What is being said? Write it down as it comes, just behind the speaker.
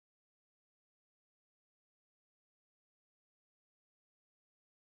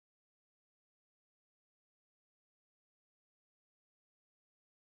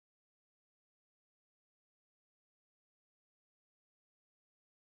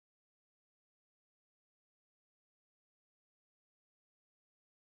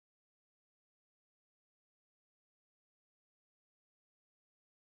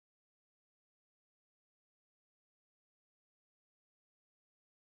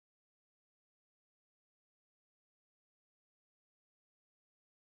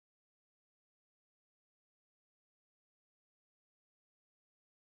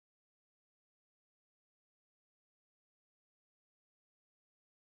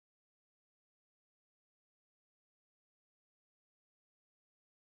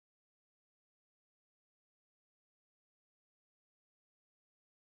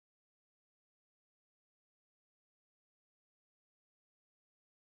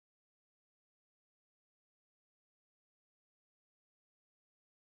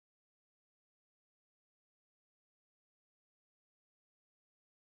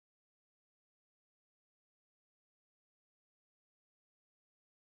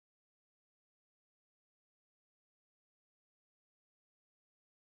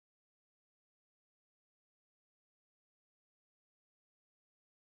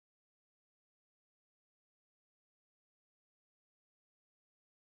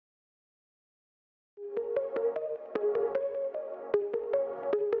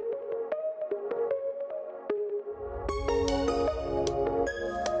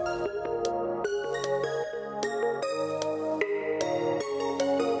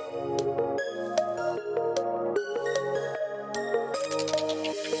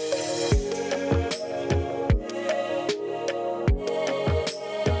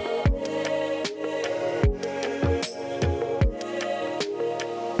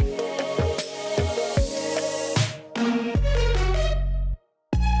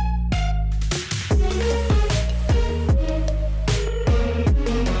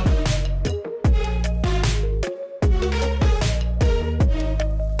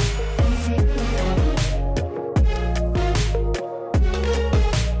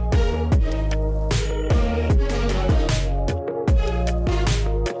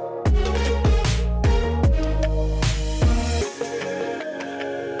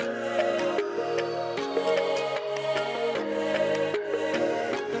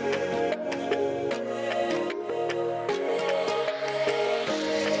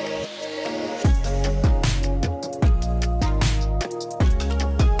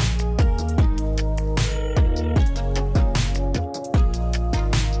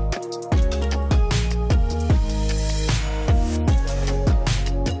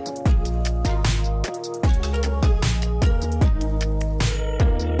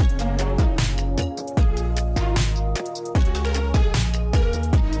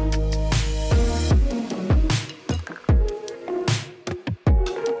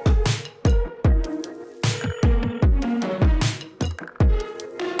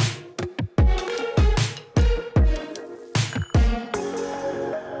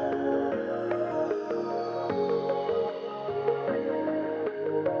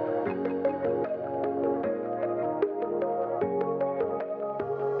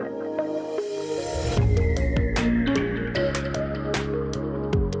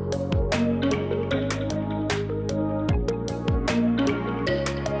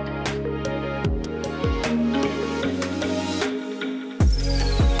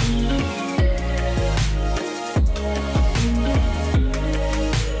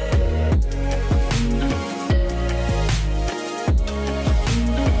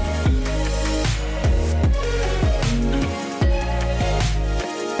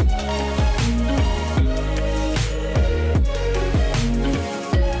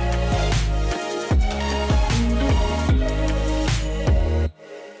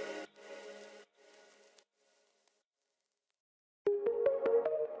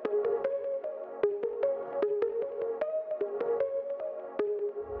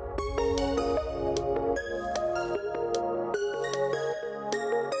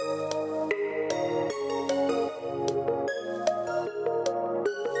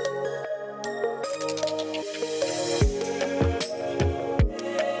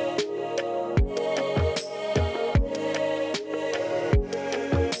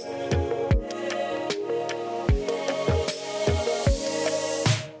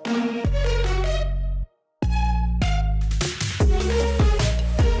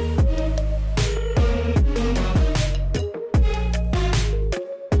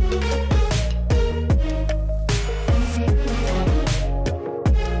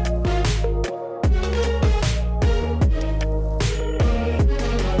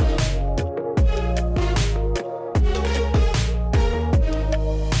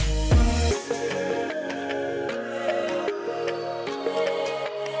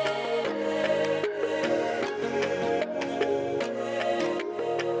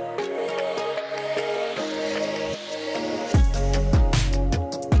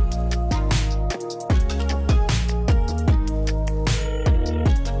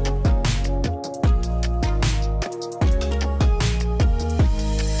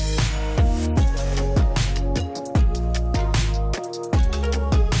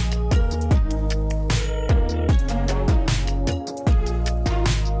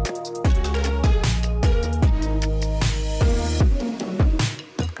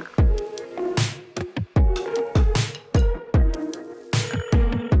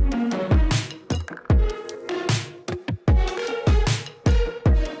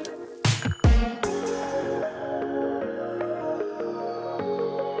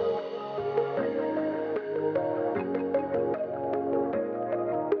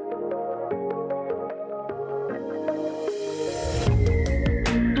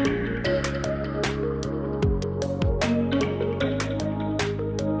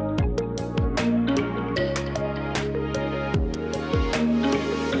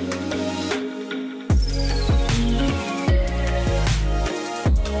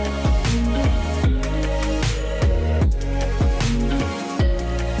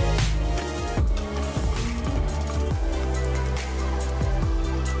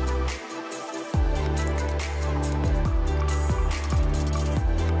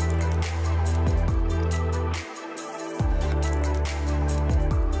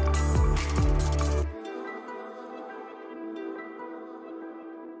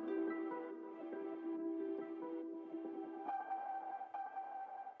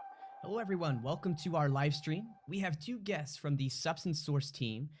Hello, everyone. Welcome to our live stream. We have two guests from the Substance Source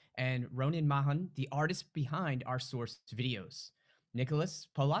team and Ronan Mahan, the artist behind our source videos. Nicolas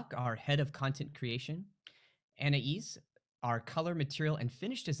Polak, our head of content creation. Anais, our color, material, and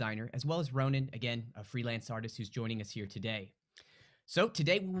finish designer, as well as Ronan, again, a freelance artist who's joining us here today. So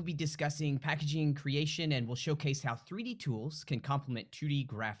today we will be discussing packaging creation and we'll showcase how 3D tools can complement 2D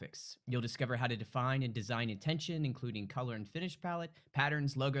graphics. You'll discover how to define and design intention, including color and finish palette,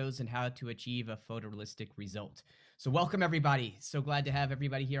 patterns, logos, and how to achieve a photorealistic result. So welcome everybody. So glad to have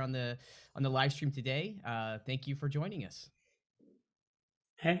everybody here on the live stream today. Thank you for joining us.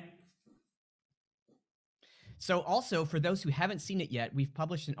 Hey. So also, for those who haven't seen it yet, we've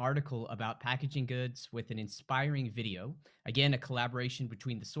published an article about packaging goods with an inspiring video. Again, a collaboration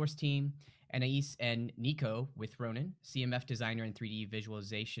between the source team, Anais and Nico with Ronan, CMF designer and 3D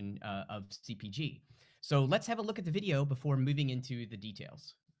visualization of CPG. So let's have a look at the video before moving into the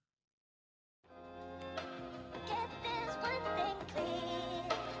details.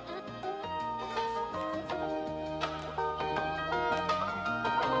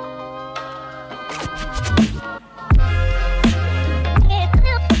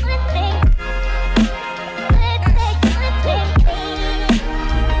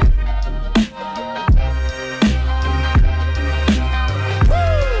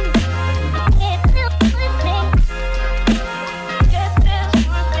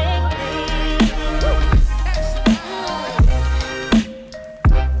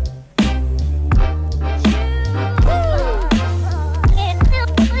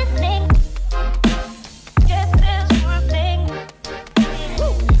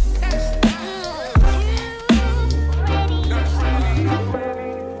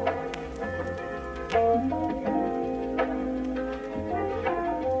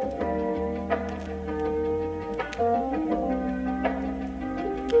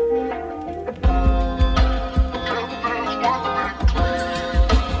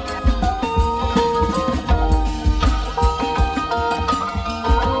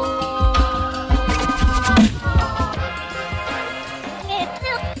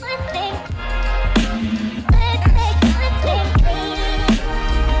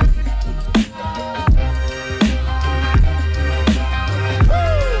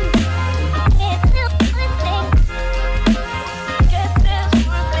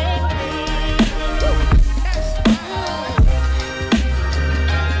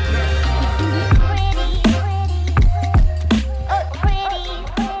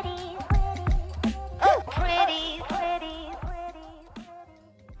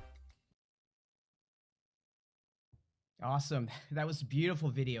 Awesome. That was a beautiful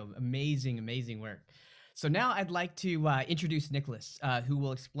video. Amazing, amazing work. So now I'd like to introduce Nicolas, who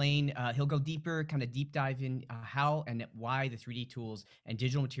will explain, he'll go deeper, kind of deep dive in how and why the 3D tools and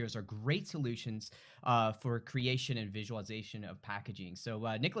digital materials are great solutions for creation and visualization of packaging. So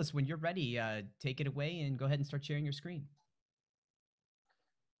Nicolas, when you're ready, take it away and go ahead and start sharing your screen.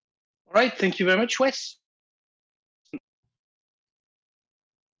 All right, thank you very much, Wes.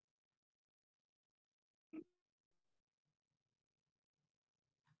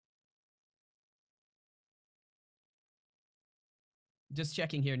 Just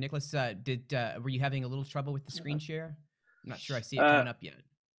checking here, Nicolas, were you having a little trouble with the screen share? I'm not sure I see it coming up yet.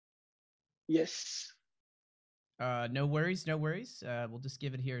 Yes. No worries, no worries. We'll just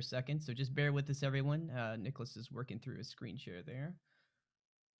give it here a second. So just bear with us, everyone. Nicolas is working through his screen share there.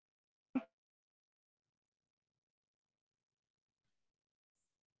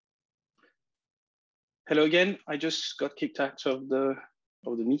 Hello again. I just got kicked out of the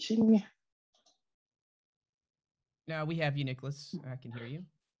meeting. No, we have you, Nicolas. I can hear you.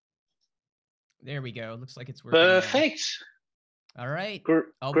 There we go. Looks like it's working. Perfect. All right.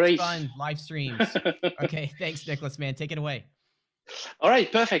 Great. Fun live streams. Okay. Thanks, Nicolas, man. Take it away. All right.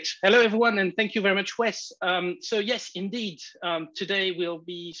 Perfect. Hello, everyone. And thank you very much, Wes. So yes, indeed. Today we'll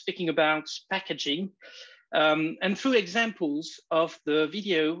be speaking about packaging. And through examples of the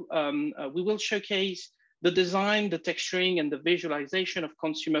video, we will showcase the design, the texturing, and the visualization of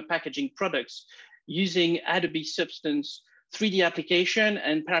consumer packaging products using Adobe Substance 3D application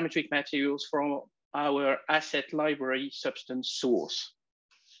and parametric materials from our asset library Substance Source.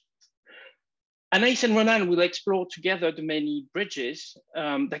 Anais and Ronan will explore together the many bridges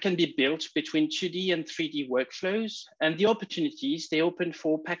that can be built between 2D and 3D workflows and the opportunities they open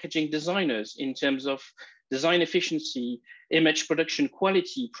for packaging designers in terms of design efficiency, image production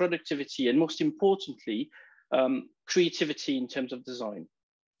quality, productivity, and most importantly, creativity in terms of design.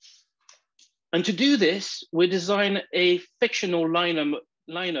 And to do this, we design a fictional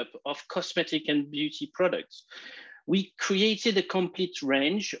lineup of cosmetic and beauty products we created a complete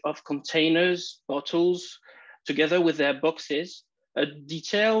range of containers, bottles, together with their boxes, a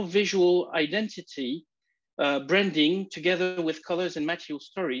detailed visual identity, branding, together with colors and material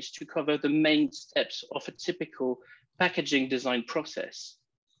stories to cover the main steps of a typical packaging design process.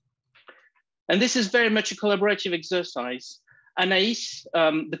 And this is very much a collaborative exercise. Anais,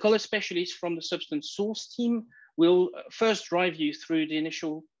 the color specialist from the Substance Source team, will first drive you through the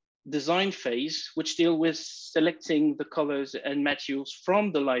initial design phase, which deal with selecting the colors and materials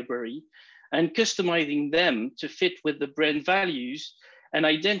from the library and customizing them to fit with the brand values and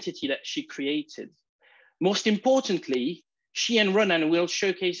identity that she created. Most importantly, she and Ronan will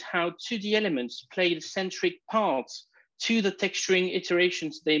showcase how 2D elements played a centric part to the texturing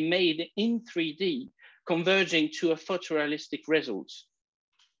iterations they made in 3D, converging to a photorealistic result.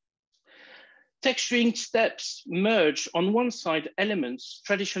 Texturing steps merge on one side elements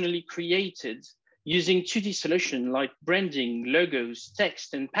traditionally created using 2D solutions like branding, logos,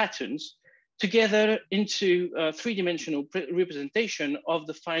 text, and patterns together into a three-dimensional representation of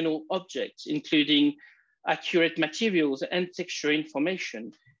the final object, including accurate materials and texture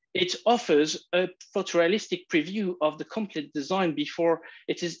information. It offers a photorealistic preview of the complete design before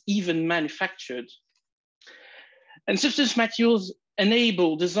it is even manufactured. And substance materials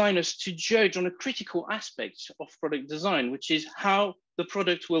enable designers to judge on a critical aspect of product design, which is how the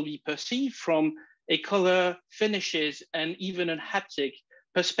product will be perceived from a color, finishes, and even a haptic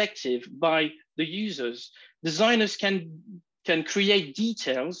perspective by the users. Designers can create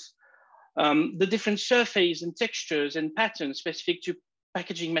details, the different surface and textures and patterns specific to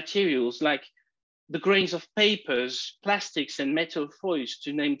packaging materials like the grains of papers, plastics, and metal foils,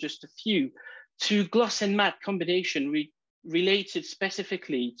 to name just a few, to gloss and matte combination related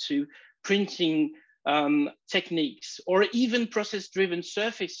specifically to printing techniques, or even process-driven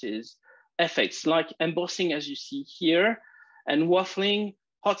surfaces effects like embossing, as you see here, and waffling,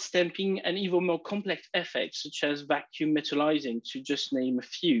 hot stamping, and even more complex effects such as vacuum metallizing, to just name a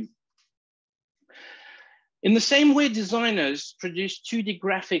few. In the same way, designers produce 2D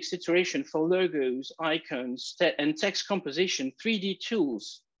graphics iteration for logos, icons, and text composition, 3D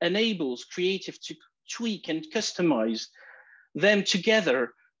tools enables creative to tweak and customize them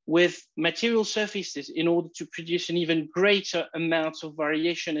together with material surfaces in order to produce an even greater amount of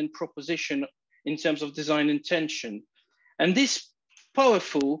variation and proposition in terms of design intention. And this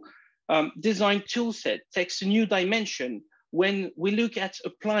powerful design toolset takes a new dimension when we look at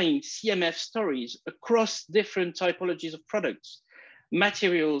applying CMF stories across different typologies of products.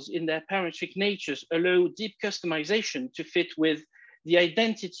 Materials in their parametric natures allow deep customization to fit with the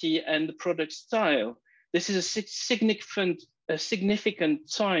identity and the product style. This is a significant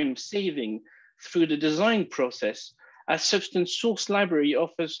time saving through the design process, as Substance Source Library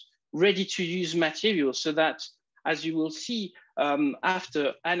offers ready-to-use materials so that, as you will see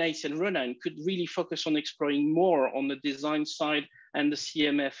after, Anais and Ronan could really focus on exploring more on the design side and the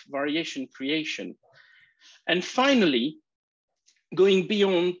CMF variation creation. And finally, going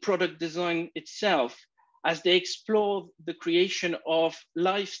beyond product design itself, as they explore the creation of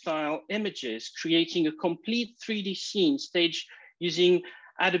lifestyle images, creating a complete 3D scene staged using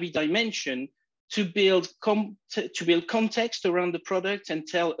Adobe Dimension to build context around the product and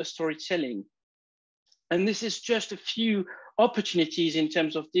tell a storytelling. And this is just a few opportunities in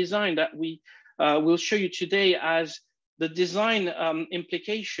terms of design that we will show you today, as the design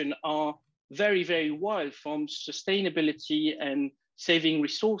implications are very, very wide, from sustainability and saving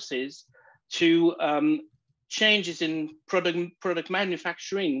resources to changes in product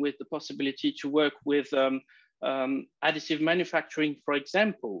manufacturing, with the possibility to work with additive manufacturing, for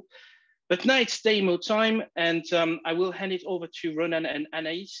example. But now it's demo time, and I will hand it over to Ronan and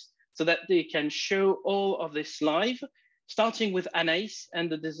Anais so that they can show all of this live, starting with Anais and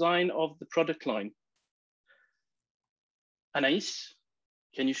the design of the product line. Anais,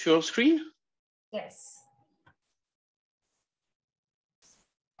 can you show your screen? Yes.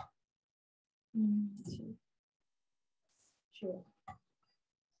 Sure.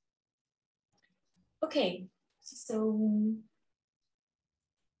 Okay,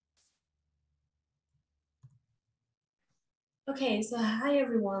 so hi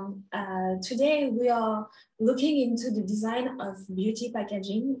everyone. Today we are looking into the design of beauty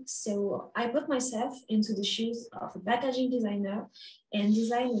packaging. So I put myself into the shoes of a packaging designer and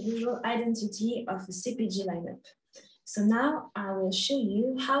design the visual identity of a CPG lineup. So now I will show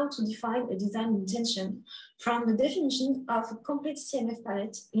you how to define a design intention from the definition of a complete CMF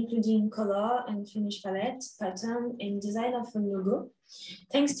palette, including color and finish palette, pattern, and design of a logo,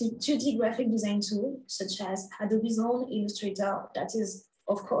 thanks to 2D graphic design tools such as Adobe's own Illustrator, that is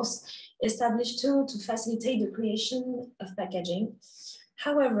of course, established tool to facilitate the creation of packaging.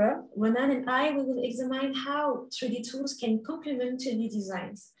 However, Ronan and I will examine how 3D tools can complement 2D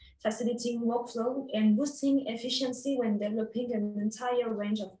designs, facilitating workflow and boosting efficiency when developing an entire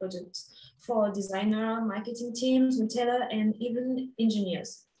range of products for designer, marketing teams, retailer, and even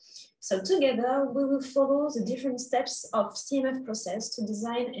engineers. So together, we will follow the different steps of CMF process to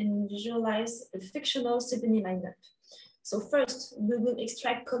design and visualize a fictional subunit lineup. So first, we will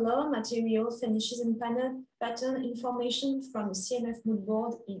extract color, material, finishes, and pattern information from a CMF mood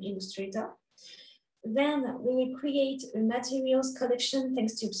board in Illustrator. Then we will create a materials collection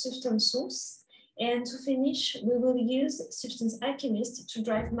thanks to Substance Source. And to finish, we will use Substance Alchemist to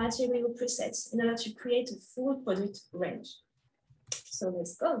drive material presets in order to create a full product range. So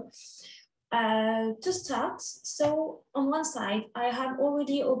let's go. To start, so on one side, I have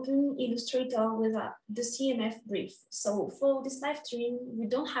already opened Illustrator with the CMF brief. So for this live stream, we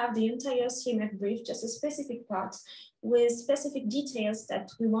don't have the entire CMF brief, just a specific part with specific details that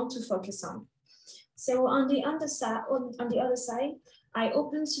we want to focus on. So on the other side, I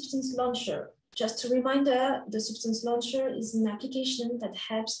opened Substance Launcher. Just a reminder, the Substance Launcher is an application that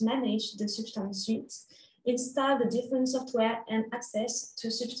helps manage the Substance suite, install the different software, and access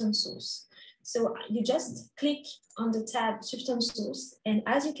to Substance Source. So you just click on the tab Substance Source, and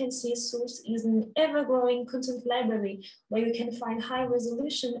as you can see, Source is an ever-growing content library where you can find high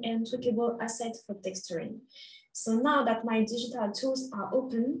resolution and tweakable assets for texturing. So now that my digital tools are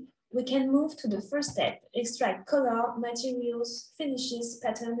open, we can move to the first step, extract color, materials, finishes,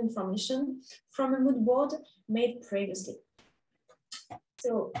 pattern information from a mood board made previously.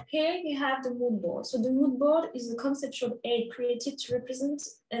 So here you have the mood board. So the mood board is a conceptual aid created to represent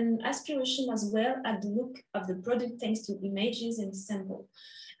an aspiration as well as the look of the product thanks to images and sample.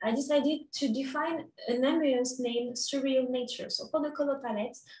 I decided to define an ambience named Surreal Nature. So for the color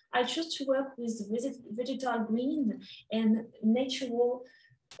palette, I chose to work with vegetal green and natural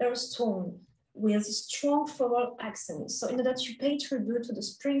earth tone with strong floral accents. So in order to pay tribute to the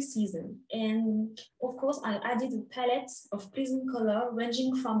spring season. And of course, I added a palette of pleasing color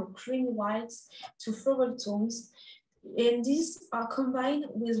ranging from a cream white to floral tones. And these are combined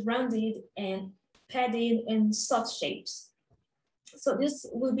with rounded and padded and soft shapes. So this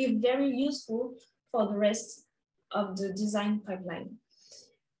will be very useful for the rest of the design pipeline.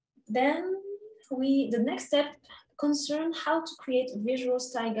 Then the next step concern how to create a visual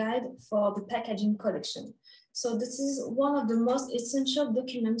style guide for the packaging collection. So this is one of the most essential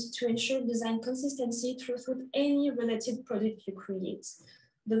documents to ensure design consistency throughout any related product you create.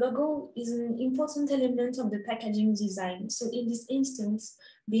 The logo is an important element of the packaging design. So in this instance,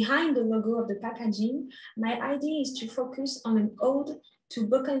 behind the logo of the packaging, my idea is to focus on an ode to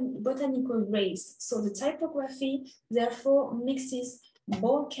botanical rays. So the typography therefore mixes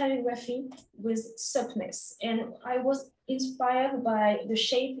bold calligraphy with softness, and I was inspired by the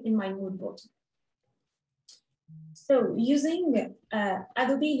shape in my mood board. So using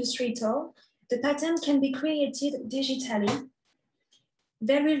Adobe Illustrator, the pattern can be created digitally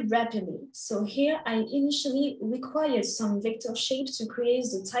very rapidly. So here I initially required some vector shapes to create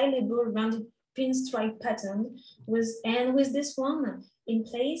the tileable rounded pinstripe pattern with this one in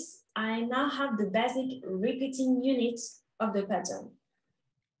place, I now have the basic repeating units of the pattern.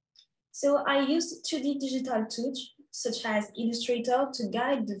 So I used 2D digital tools such as Illustrator to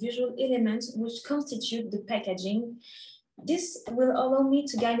guide the visual elements which constitute the packaging. This will allow me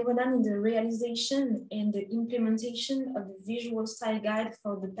to guide Ronan in the realization and the implementation of the visual style guide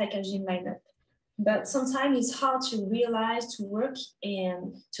for the packaging lineup. But sometimes it's hard to realize, to work,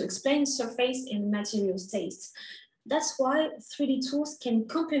 and to explain surface and materials taste. That's why 3D tools can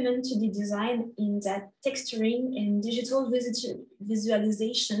complement 2D design in that texturing and digital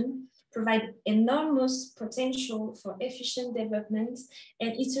visualization provide enormous potential for efficient development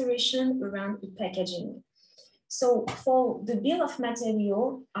and iteration around the packaging. So for the bill of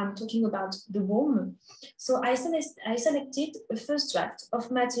material, I'm talking about the BOM. So I selected a first draft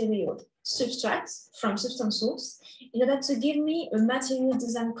of material substract from Substance Source in order to give me a material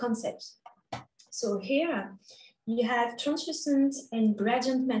design concept. So here you have translucent and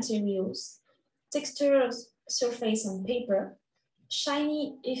gradient materials, textures, surface on paper,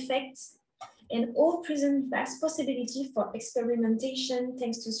 shiny effects, and all present vast possibility for experimentation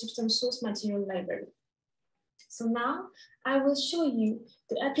thanks to Substance Source material library. So now I will show you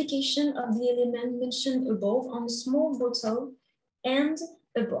the application of the element mentioned above on a small bottle and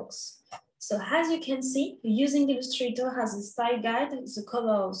a box. So as you can see, using Illustrator as a style guide, the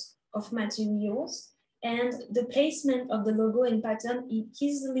colors of materials and the placement of the logo and pattern is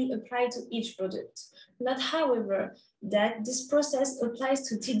easily applied to each product. Not, however, that this process applies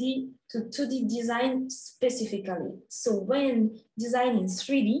to 2D design specifically. So when designing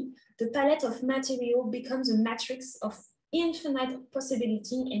 3D, the palette of material becomes a matrix of infinite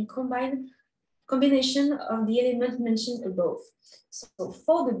possibility and combination of the elements mentioned above. So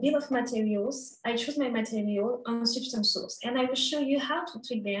for the bill of materials, I choose my material on Substance Source, and I will show you how to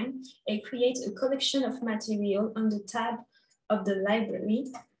tweak them and create a collection of material on the tab of the library.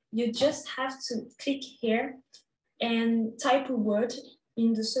 You just have to click here and type a word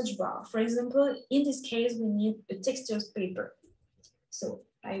in the search bar. For example, in this case, we need a textures paper. So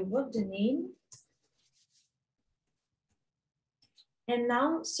I wrote the name. And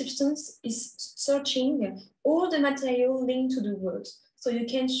now Substance is searching all the material linked to the word. So you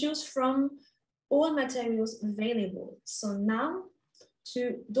can choose from all materials available. So now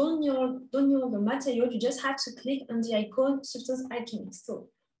to download the material, you just have to click on the icon Substance Alchemist. So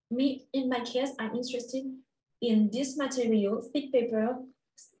me, in my case, I'm interested in this material, thick paper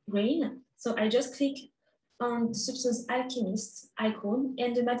grain. So I just click on the Substance Alchemist icon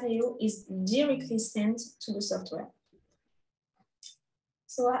and the material is directly sent to the software.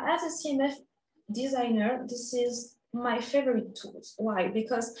 So as a CMF designer, this is my favorite tool. Why?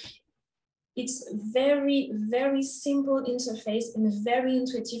 Because it's very, very simple interface and very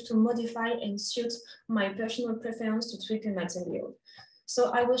intuitive to modify and suit my personal preference to tweak a material.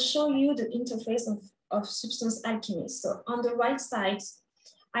 So I will show you the interface of Substance Alchemist. So on the right side,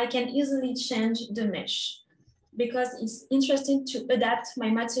 I can easily change the mesh because it's interesting to adapt my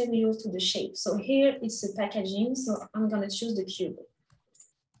material to the shape. So here it's a packaging, so I'm gonna choose the cube.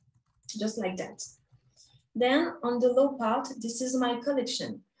 Just like that. Then on the low part, this is my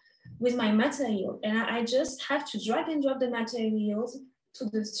collection with my material. And I just have to drag and drop the materials to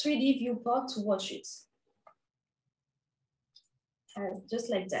the 3D viewport to watch it. Just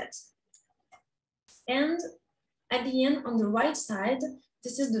like that. And at the end, on the right side,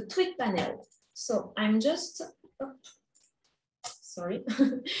 this is the tweak panel. So I'm just, sorry,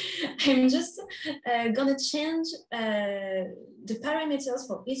 I'm just gonna change the parameters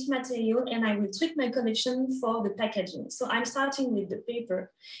for each material and I will tweak my collection for the packaging. So I'm starting with the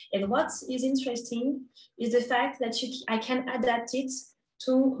paper. And what is interesting is the fact that I can adapt it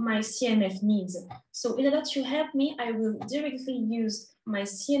to my CMF needs. So in order to help me, I will directly use my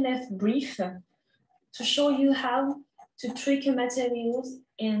CMF brief to show you how to tweak a materials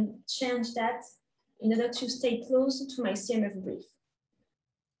and change that in order to stay close to my CMF brief.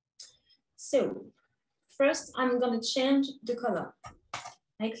 So first, I'm going to change the color.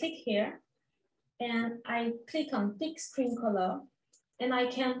 I click here and I click on pick screen color and I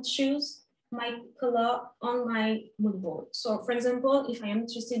can choose my color on my mood board. So for example, if I am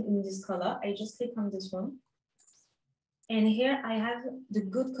interested in this color, I just click on this one. And here I have the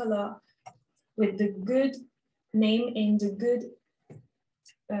good color with the good name and the good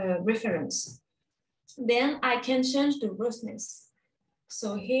reference. Then I can change the roughness.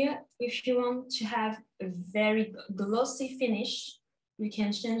 So here, if you want to have a very glossy finish, you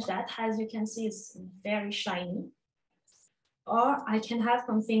can change that. As you can see, it's very shiny. Or I can have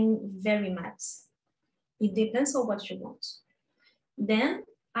something very matte. It depends on what you want. Then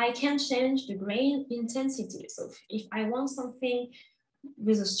I can change the grain intensity. So if I want something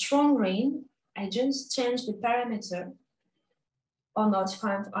with a strong grain, I just change the parameter. Or not,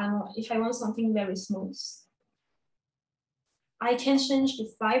 if I want something very smooth. I can change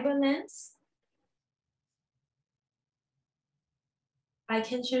the fiber length. I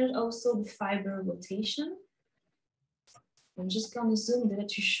can change also the fiber rotation. I'm just going to zoom there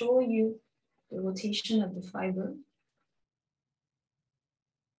to show you the rotation of the fiber.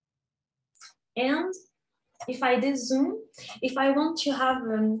 And if I dezoom, if I want to have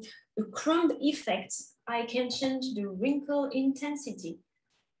a crumb effect, I can change the wrinkle intensity.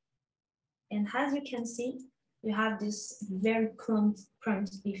 And as you can see, you have this very crumbed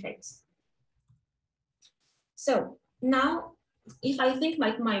effect. So now, if I think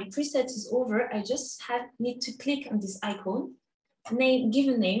my preset is over, I just need to click on this icon,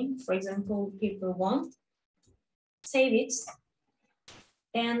 give a name, for example, paper 1, save it,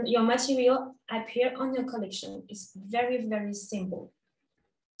 and your material appear on your collection. It's very, very simple.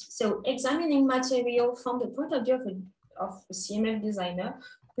 So examining material from the point of view of a CMF designer,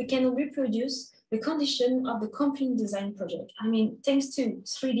 we can reproduce the condition of the complete design project. I mean, thanks to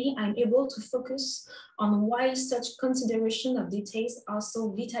 3D, I'm able to focus on why such consideration of details are so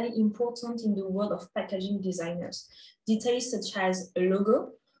vitally important in the world of packaging designers. Details such as a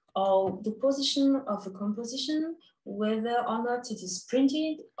logo or the position of a composition, whether or not it is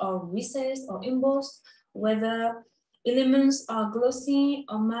printed or recessed or embossed, whether elements are glossy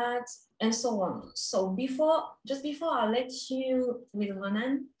or matte, and so on. So just before I let you with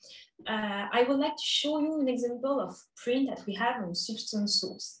Ronan, I would like to show you an example of print that we have on Substance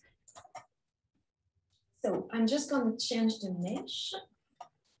Source. So I'm just going to change the mesh.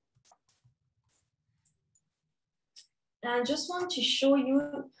 And I just want to show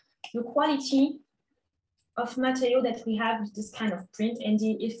you the quality of material that we have with this kind of print and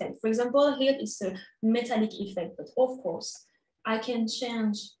the effect. For example, here it's a metallic effect, but of course, I can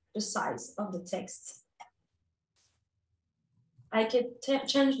change the size of the text. I can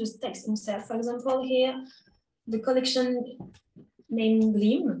change the text itself. For example, here, the collection named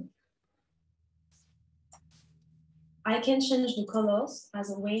Gleam. I can change the colors as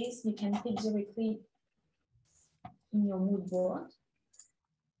always. You can pick directly in your mood board.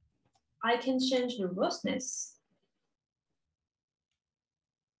 I can change the roughness.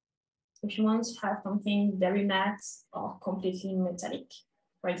 If you want to have something very matte or completely metallic,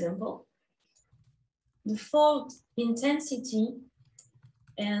 for example. The fold intensity,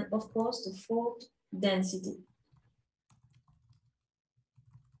 and of course, the fold density.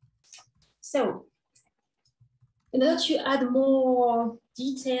 So, in order to add more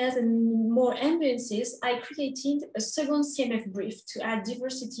details and more ambiances, I created a second CMF brief to add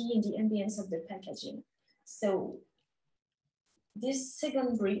diversity in the ambience of the packaging. So, this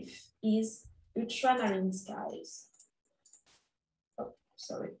second brief is ultramarine skies. Oh,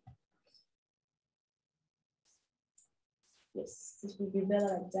 sorry. Yes, this will be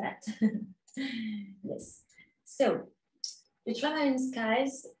better like that. Yes. So, ultramarine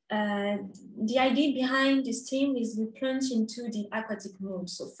skies, the idea behind this theme is we plunge into the aquatic mood.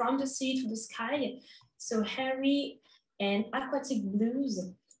 So from the sea to the sky, so airy and aquatic blues,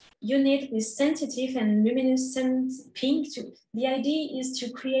 unit with sensitive and luminescent pink. The idea is to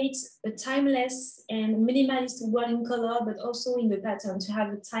create a timeless and minimalist world in color, but also in the pattern, to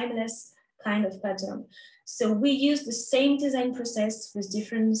have a timeless kind of pattern. So we use the same design process with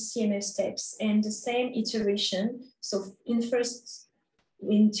different CMF steps and the same iteration. So first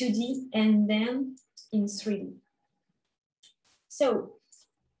in 2D and then in 3D. So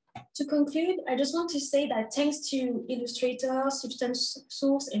to conclude, I just want to say that thanks to Illustrator, Substance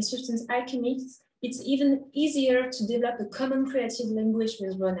Source, and Substance Alchemist, it's even easier to develop a common creative language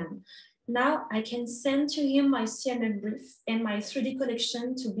with Ronan. Now I can send to him my CMF brief and my 3D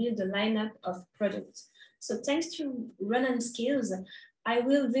collection to build a lineup of products. So thanks to Ronan's skills, I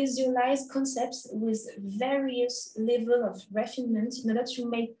will visualize concepts with various levels of refinement in order to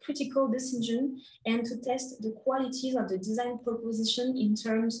make critical decisions and to test the qualities of the design proposition in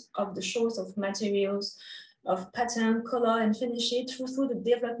terms of the choice of materials, of pattern, color, and finish it through the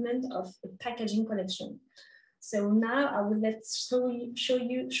development of a packaging collection. So now I will let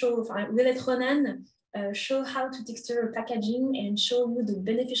Ronan show how to texture packaging and show you the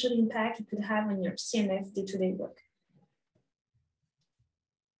beneficial impact it could have on your CMF day-to-day work.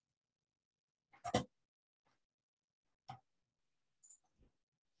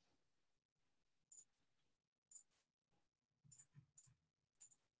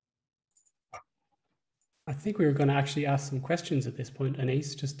 I think we were going to actually ask some questions at this point,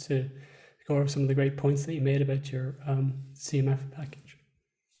 Anais, just to go over some of the great points that you made about your CMF package.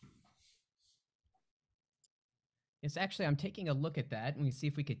 Yes, actually, I'm taking a look at that, and we see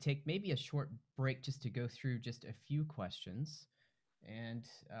if we could take maybe a short break just to go through just a few questions. And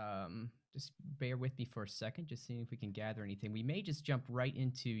just bear with me for a second, just seeing if we can gather anything. We may just jump right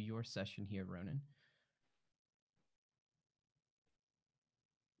into your session here, Ronan.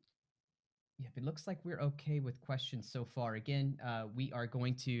 Yep, it looks like we're okay with questions so far. Again, we are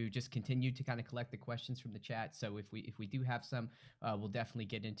going to just continue to kind of collect the questions from the chat. So if we do have some, we'll definitely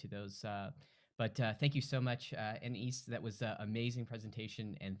get into those. But thank you so much, Anais. That was an amazing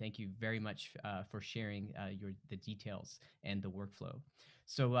presentation, and thank you very much for sharing the details and the workflow.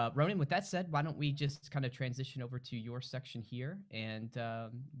 So Ronan, with that said, why don't we just kind of transition over to your section here, and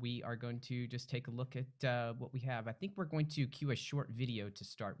we are going to just take a look at what we have. I think we're going to cue a short video to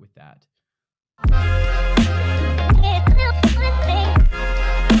start with that.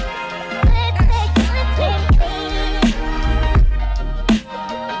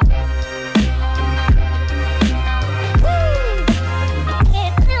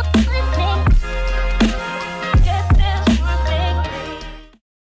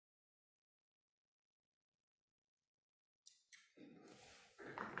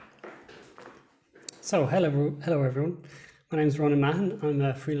 So hello everyone. My name is Ronan Mahan. I'm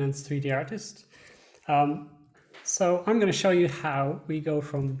a freelance 3D artist. So I'm going to show you how we go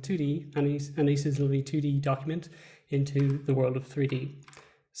from 2D, Anais's lovely 2D document, into the world of 3D.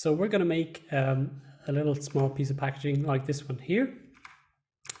 So we're going to make a little small piece of packaging like this one here.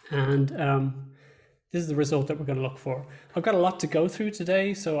 And this is the result that we're going to look for. I've got a lot to go through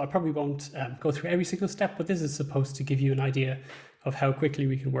today, so I probably won't go through every single step, but this is supposed to give you an idea of how quickly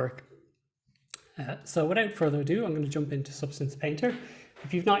we can work. So without further ado, I'm going to jump into Substance Painter.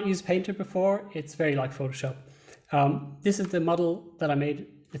 If you've not used Painter before, it's very like Photoshop. This is the model that I made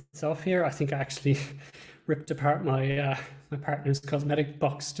itself here. I think I actually ripped apart my my partner's cosmetic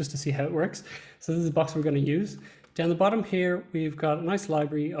box just to see how it works. So this is the box we're going to use. Down the bottom here, we've got a nice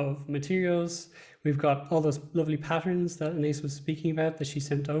library of materials. We've got all those lovely patterns that Anais was speaking about that she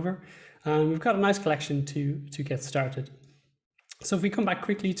sent over. And we've got a nice collection to get started. So if we come back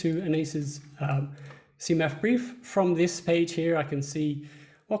quickly to Anais's CMF brief, from this page here, I can see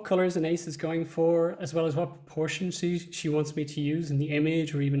what colors Anais is going for, as well as what proportion she wants me to use in the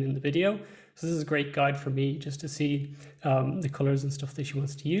image or even in the video. So this is a great guide for me just to see the colors and stuff that she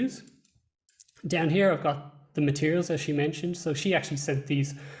wants to use. Down here, I've got the materials as she mentioned. So she actually sent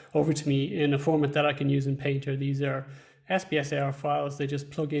these over to me in a format that I can use in Painter. These are SPSAR files. They just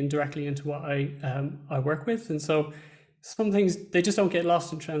plug in directly into what I work with. And so some things, they just don't get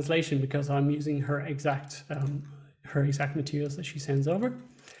lost in translation because I'm using her exact materials that she sends over.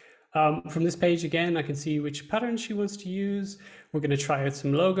 From this page again, I can see which patterns she wants to use. We're going to try out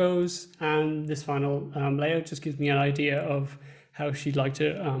some logos, and this final layout just gives me an idea of how she'd like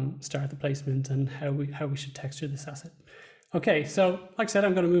to start the placement and how we should texture this asset. Okay, so like I said,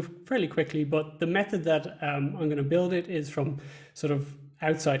 I'm going to move fairly quickly, but the method that I'm going to build it is from sort of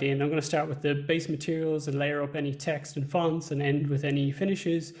outside in. I'm going to start with the base materials and layer up any text and fonts and end with any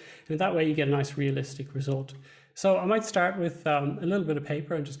finishes, and that way you get a nice realistic result. So I might start with a little bit of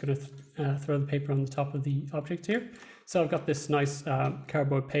paper. I'm just going to throw the paper on the top of the object here. So I've got this nice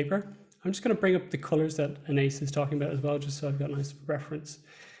cardboard paper. I'm just going to bring up the colors that Anais is talking about as well, just so I've got a nice reference.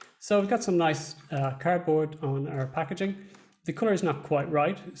 So we've got some nice cardboard on our packaging. The color is not quite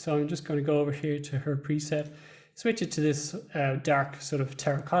right, so I'm just going to go over here to her preset, switch it to this dark sort of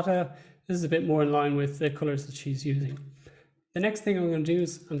terracotta. This is a bit more in line with the colors that she's using. The next thing I'm going to do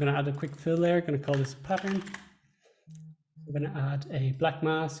is I'm going to add a quick fill layer. I'm going to call this pattern. I'm going to add a black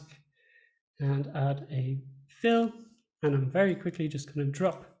mask and add a fill, and I'm very quickly just going to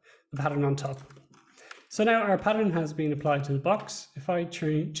drop the pattern on top. So now our pattern has been applied to the box. If I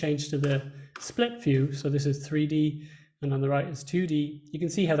change to the split view, so this is 3D and on the right is 2D, you can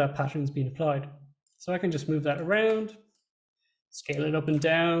see how that pattern's been applied. So I can just move that around, scale it up and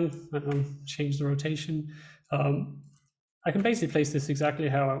down, change the rotation. I can basically place this exactly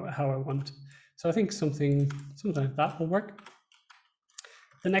how I want. So I think something like that will work.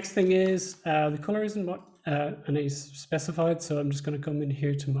 The next thing is the color isn't what Anais specified, so I'm just going to come in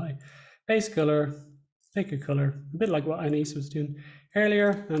here to my base color, pick a color, a bit like what Anais was doing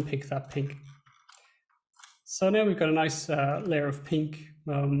earlier, and pick that pink. So now we've got a nice layer of pink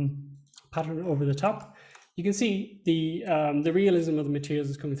pattern over the top. You can see the realism of the materials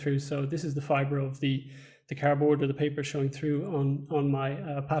is coming through. So this is the fiber of the cardboard or the paper showing through on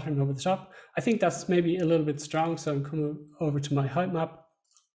my pattern over the top. I think that's maybe a little bit strong, so I'm coming over to my height map.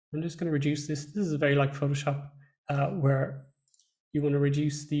 I'm just going to reduce this. This is very like Photoshop, where you want to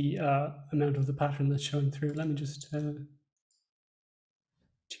reduce the amount of the pattern that's showing through. Let me just tune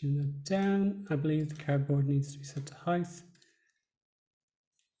that down. I believe the cardboard needs to be set to height.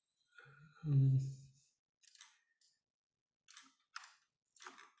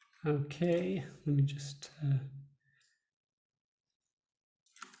 Okay, let me just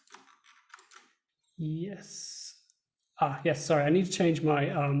yes. Yes, sorry, I need to change my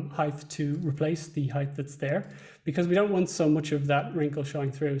height to replace the height that's there because we don't want so much of that wrinkle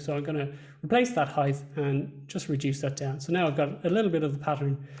showing through. So I'm going to replace that height and just reduce that down. So now I've got a little bit of the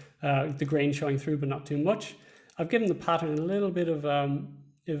pattern, the grain showing through, but not too much. I've given the pattern a little bit of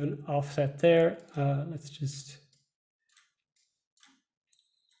an offset there. Let's just...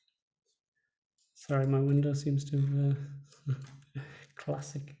 Sorry, my window seems to have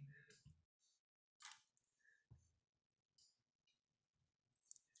classic.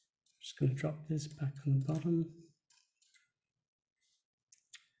 Just going to drop this back on the bottom.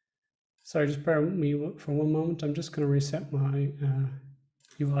 Sorry, just bear with me for one moment. I'm just going to reset my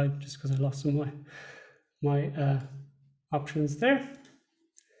UI just because I lost some of my options there.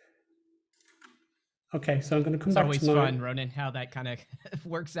 Okay, so I'm going to come back to my... It's always fun, Ronan, how that kind of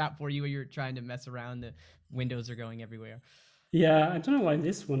works out for you when you're trying to mess around. The windows are going everywhere. Yeah, I don't know why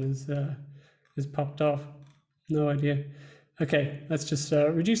this one is popped off. No idea. Okay, let's just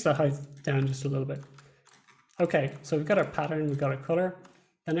reduce the height down just a little bit. Okay, so we've got our pattern, we've got our color.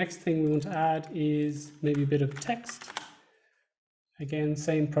 The next thing we want to add is maybe a bit of text. Again,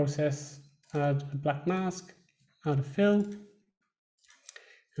 same process, add a black mask, add a fill.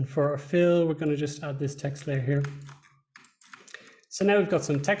 And for our fill, we're going to just add this text layer here. So now we've got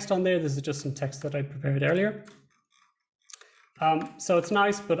some text on there. This is just some text that I prepared earlier. So it's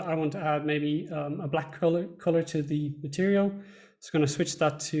nice, but I want to add maybe a black color to the material. So I'm going to switch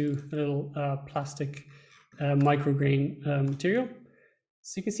that to a little plastic micrograin material.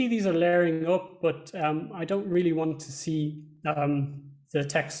 So you can see these are layering up, but I don't really want to see the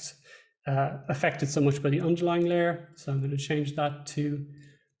text affected so much by the underlying layer. So I'm going to change that to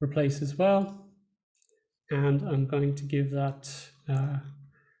replace as well. And I'm going to give that a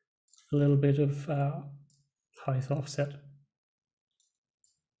little bit of height offset.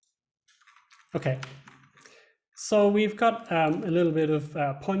 Okay, so we've got a little bit of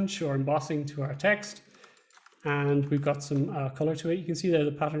punch or embossing to our text, and we've got some color to it. You can see there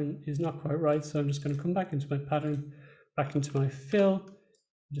the pattern is not quite right, so I'm just going to come back into my pattern, back into my fill,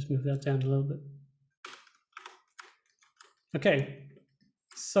 just move that down a little bit. Okay,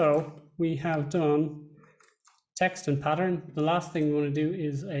 so we have done text and pattern. The last thing we want to do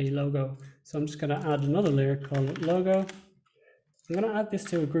is a logo. So I'm just going to add another layer called logo. I'm going to add this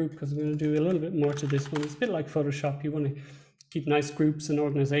to a group because I'm going to do a little bit more to this one. It's a bit like Photoshop. You want to keep nice groups and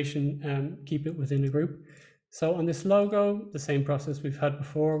organization and keep it within a group. So on this logo, the same process we've had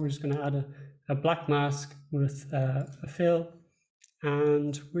before. We're just going to add a black mask with a fill,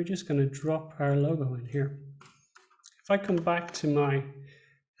 and we're just going to drop our logo in here. If I come back to my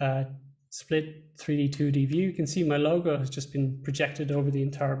split 3D 2D view, you can see my logo has just been projected over the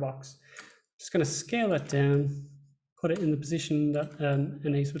entire box. I'm just going to scale that down, put it in the position that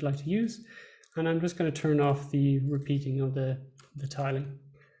Anais would like to use, and I'm just going to turn off the repeating of the tiling.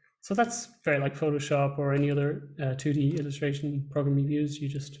 So that's very like Photoshop or any other 2D illustration program you've used. You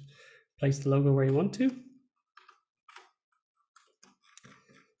just place the logo where you want to.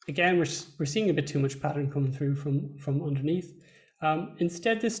 Again, we're seeing a bit too much pattern coming through from underneath.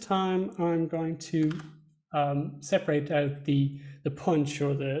 Instead, this time I'm going to separate out the punch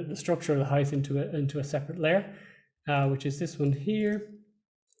or the structure of the height into a separate layer, which is this one here.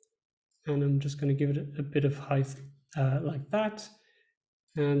 And I'm just going to give it a bit of height like that.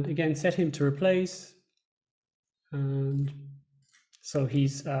 And again, set him to replace. And so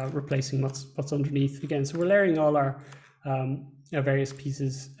he's replacing what's underneath again. So we're layering all our various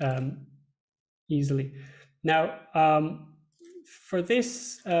pieces easily. Now, for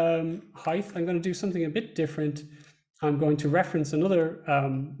this height, I'm going to do something a bit different. I'm going to reference another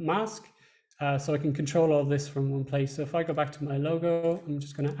mask so I can control all this from one place. So if I go back to my logo, I'm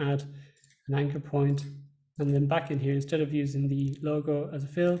just going to add an anchor point, and then back in here, instead of using the logo as a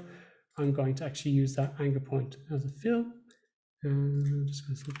fill, I'm going to actually use that anchor point as a fill. And I'm just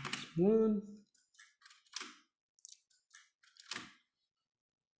going to select this one.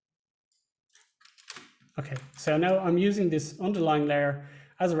 Okay, so now I'm using this underlying layer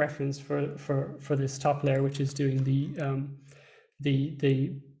as a reference for this top layer, which is doing the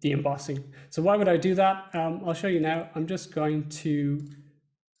embossing. So why would I do that? I'll show you now. I'm just going to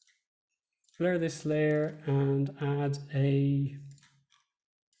blur this layer and add a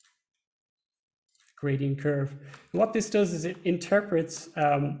gradient curve. And what this does is it interprets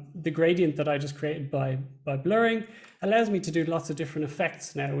the gradient that I just created by blurring, allows me to do lots of different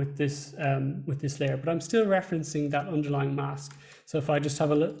effects now with this layer, but I'm still referencing that underlying mask. So if I just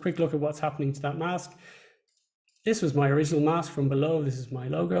have a quick look at what's happening to that mask, this was my original mask from below, this is my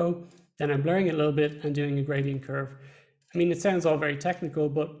logo, then I'm blurring it a little bit and doing a gradient curve. I mean, it sounds all very technical,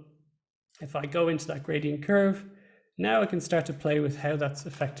 but if I go into that gradient curve, now I can start to play with how that's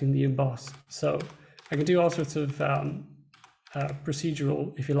affecting the emboss. So I can do all sorts of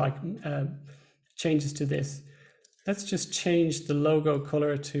procedural, if you like, changes to this. Let's just change the logo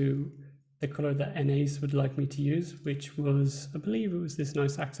color to the color that Anais would like me to use, which was, I believe it was this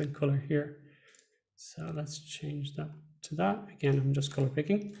nice accent color here. So let's change that to that. Again, I'm just color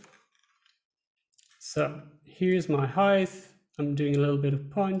picking. So here's my height. I'm doing a little bit of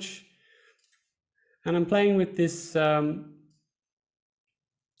punch. And I'm playing with this,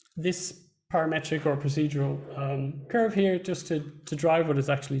 this parametric or procedural curve here just to drive what it's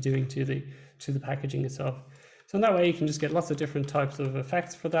actually doing to the packaging itself. So in that way, you can just get lots of different types of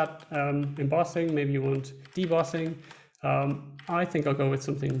effects for that embossing. Maybe you want debossing. I think I'll go with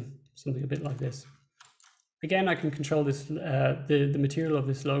something a bit like this. Again, I can control this the material of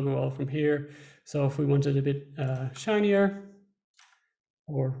this logo all from here. So if we wanted a bit shinier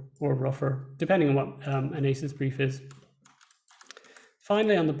or rougher, depending on what Anais's brief is.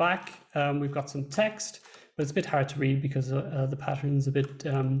 Finally, on the back, we've got some text, but it's a bit hard to read because the pattern's a bit,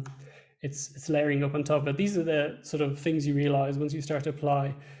 it's layering up on top. But these are the sort of things you realize once you start to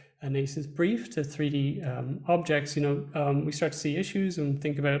apply Anais's brief to 3D objects. You know, we start to see issues and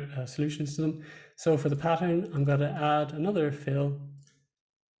think about solutions to them. So for the pattern, I'm going to add another fill,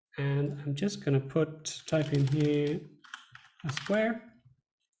 and I'm just going to type in here a square.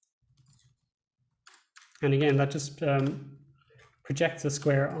 And again, that just projects a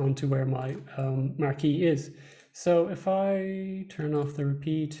square onto where my marquee is. So if I turn off the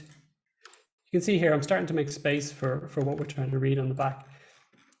repeat, you can see here I'm starting to make space for what we're trying to read on the back.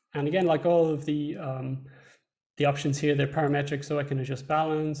 And again, like all of the options here, they're parametric, so I can adjust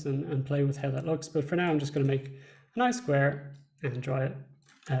balance and play with how that looks. But for now, I'm just going to make a nice square and draw it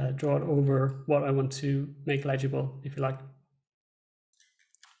over what I want to make legible, if you like.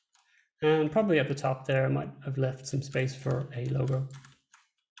 And probably at the top there, I might have left some space for a logo.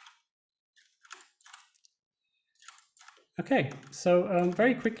 Okay, so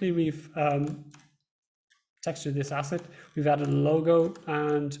very quickly we've textured this asset. We've added a logo,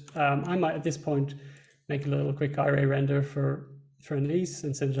 and I might at this point make a little quick array render for Anais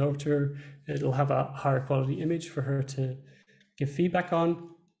and send it over to her. It'll have a higher quality image for her to give feedback on.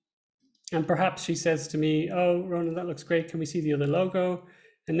 And perhaps she says to me, "Oh, Ronan, that looks great. Can we see the other logo?"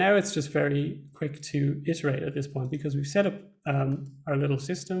 And now it's just very quick to iterate at this point because we've set up our little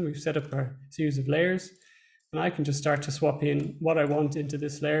system. We've set up our series of layers, and I can just start to swap in what I want into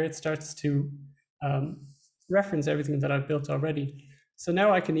this layer. It starts to reference everything that I've built already. So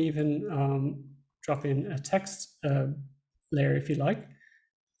now I can even drop in a text layer if you like.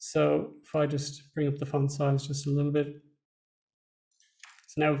 So if I just bring up the font size just a little bit.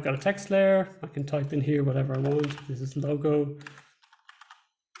 So now we've got a text layer. I can type in here whatever I want. This is logo,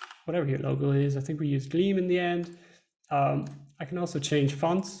 whatever your logo is. I think we used Gleam in the end. I can also change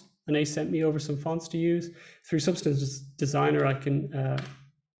fonts. Anais sent me over some fonts to use. Through Substance Designer, I can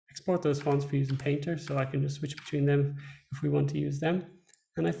export those fonts for using Painter, so I can just switch between them if we want to use them.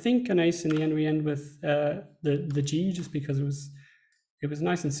 And I think Anais, in the end, we end with the G, just because it was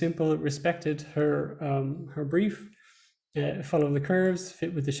nice and simple. It respected her brief, follow the curves,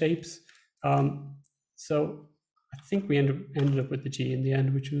 fit with the shapes. So I think we ended up with the G in the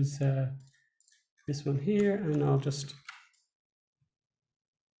end, which was this one here, and I'll just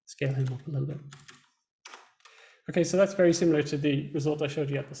scale him up a little bit. Okay, so that's very similar to the result I showed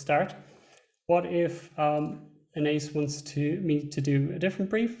you at the start. What if Anais wants me to do a different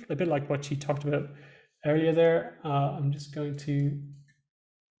brief, a bit like what she talked about earlier there? I'm just going to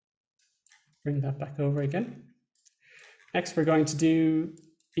bring that back over again. Next, we're going to do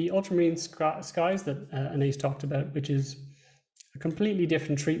the ultramarine skies that Anais talked about, which is a completely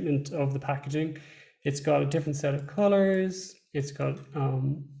different treatment of the packaging. It's got a different set of colors. It's got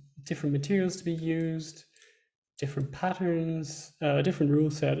different materials to be used, different patterns, a different rule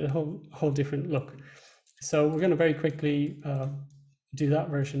set, a whole different look. So we're going to very quickly do that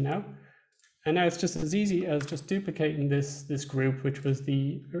version now. And now it's just as easy as just duplicating this group, which was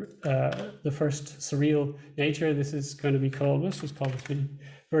the first surreal nature. This is going to be called, let's just call this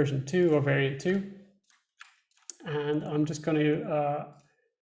version 2 or variant 2. And I'm just going to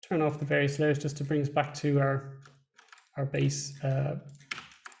turn off the various layers just to bring us back to our base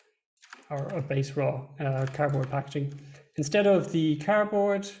our base raw cardboard packaging. Instead of the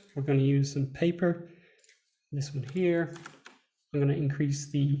cardboard, we're going to use some paper. This one here. I'm going to increase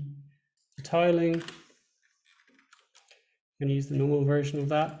the tiling. I'm going to use the normal version of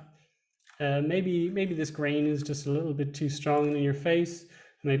that. Maybe this grain is just a little bit too strong in your face.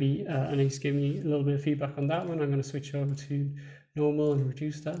 Maybe Anais gave me a little bit of feedback on that one. I'm going to switch over to normal and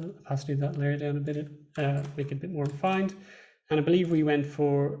reduce that opacity of that layer down a bit, make it a bit more refined. And I believe we went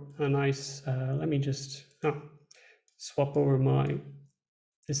for a nice, let me just swap over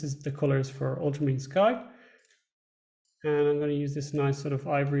this is the colors for ultramarine sky. And I'm going to use this nice sort of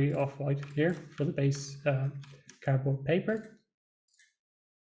ivory off-white here for the base cardboard paper.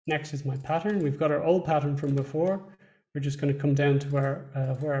 Next is my pattern. We've got our old pattern from before. We're just going to come down to where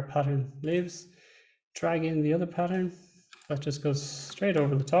our pattern lives, drag in the other pattern. That just goes straight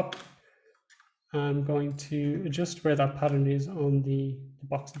over the top. I'm going to adjust where that pattern is on the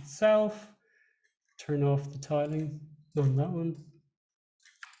box itself. Turn off the tiling on that one.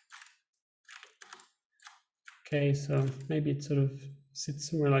 Okay, so maybe it sort of sits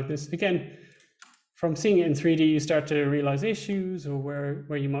somewhere like this. Again, from seeing it in 3D, you start to realize issues, or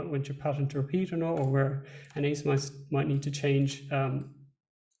where you might want your pattern to repeat or not, or where Anais might need to change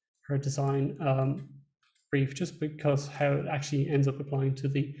her design brief, just because how it actually ends up applying to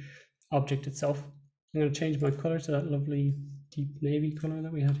the object itself. I'm going to change my color to that lovely deep navy color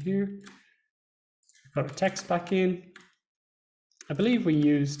that we had here. got our text back in. I believe we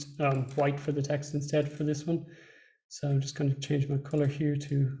used white for the text instead for this one. So I'm just going to change my color here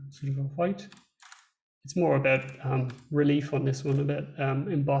to sort of a white. It's more about relief on this one, about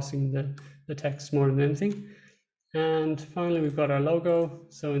embossing the text more than anything. And finally, we've got our logo.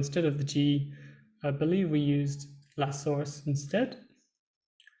 So instead of the G, I believe we used last source instead.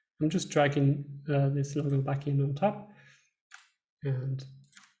 I'm just dragging this logo back in on top and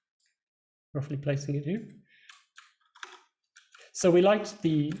roughly placing it here. So we liked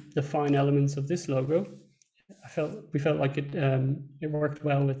the fine elements of this logo. We felt like it worked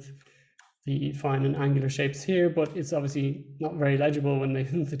well with the fine and angular shapes here, but it's obviously not very legible when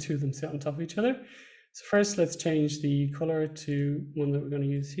the two of them sit on top of each other. So first, let's change the color to one that we're going to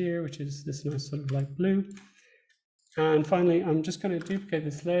use here, which is this nice sort of light blue. And finally, I'm just going to duplicate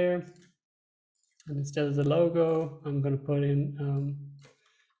this layer. And instead of the logo, I'm going to put in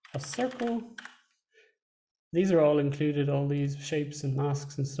a circle. These are all included, all these shapes and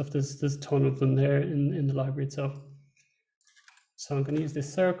masks and stuff. There's a ton of them there in the library itself. So I'm going to use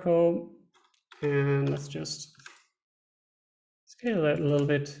this circle, and let's just scale it out a little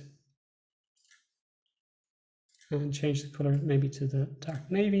bit and change the color maybe to the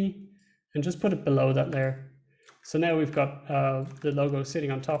dark navy and just put it below that layer. So now we've got the logo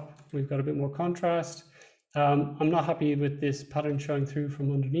sitting on top. We've got a bit more contrast. I'm not happy with this pattern showing through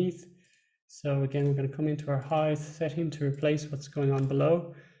from underneath. So again, we're going to come into our height setting to replace what's going on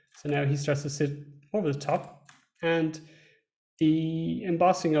below. So now he starts to sit over the top, and the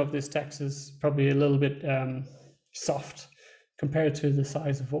embossing of this text is probably a little bit soft compared to the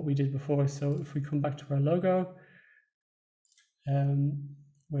size of what we did before. So if we come back to our logo,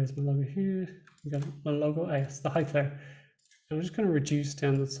 where's my logo here? We got a logo, yes, the height there. I'm just going to reduce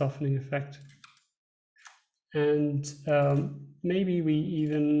down the softening effect. And maybe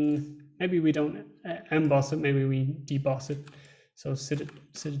we don't emboss it, maybe we deboss it. So sit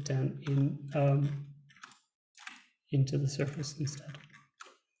it down into the surface instead.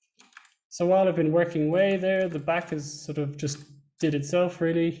 So while I've been working away there, the back is sort of just did itself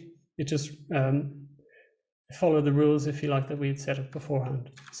really. It just followed the rules, if you like, that we had set up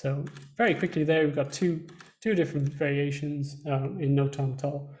beforehand. So very quickly there, we've got two different variations in no time at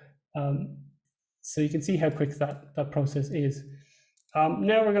all. So you can see how quick that process is.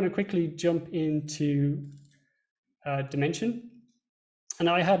 Now we're going to quickly jump into dimension. And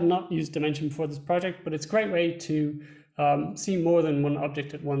I had not used dimension before this project, but it's a great way to see more than one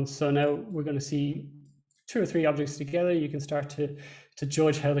object at once. So now we're going to see 2 or 3 objects together. You can start to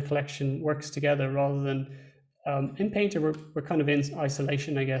judge how the collection works together rather than in Painter, we're kind of in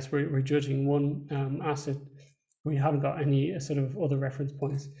isolation, I guess. We're judging one asset. We haven't got any sort of other reference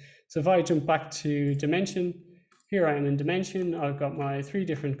points. So if I jump back to dimension, here I am in dimension. I've got my 3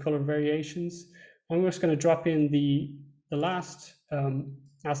 different color variations. I'm just going to drop in the last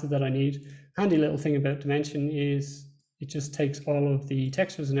asset that I need. Handy little thing about dimension is it just takes all of the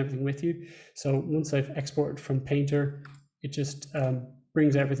textures and everything with you. So once I've exported from Painter, it just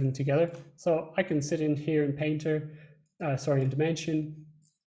brings everything together. So I can sit in here in Painter, in Dimension.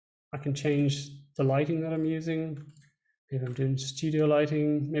 I can change the lighting that I'm using. Maybe I'm doing studio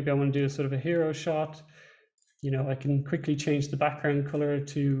lighting. Maybe I want to do a sort of a hero shot. You know, I can quickly change the background color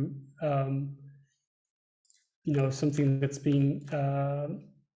to, you know, something that's been,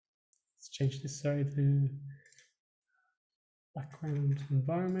 let's change this, sorry, the background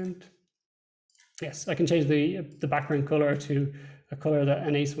environment. Yes, I can change the background color to a color that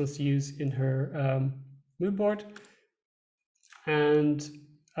Anais wants to use in her mood board. And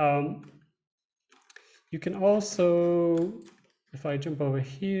you can also, if I jump over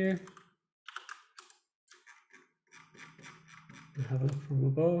here and have a look from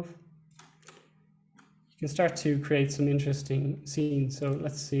above, you can start to create some interesting scenes. So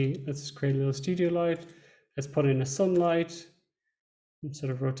let's see, let's create a little studio light. Let's put in a sunlight and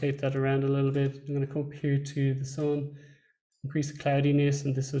sort of rotate that around a little bit. I'm going to come up here to the sun, increase the cloudiness,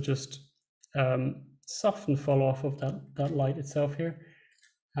 and this will just soften fall off of that light itself here.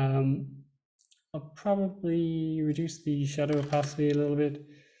 I'll probably reduce the shadow opacity a little bit.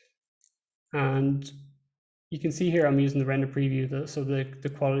 And you can see here I'm using the render preview, so the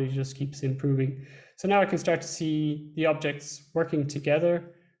quality just keeps improving. So now I can start to see the objects working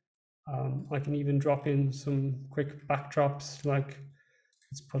together. I can even drop in some quick backdrops, like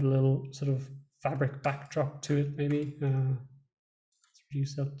let's put a little sort of fabric backdrop to it maybe. Let's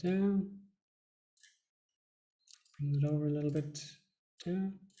reduce that down. Bring it over a little bit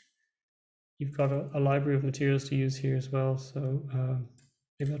down. You've got a library of materials to use here as well. So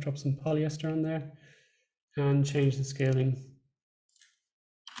maybe I'll drop some polyester on there and change the scaling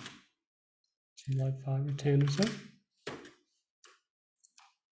say like 5 or 10 or so.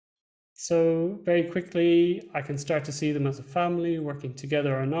 So very quickly, I can start to see them as a family working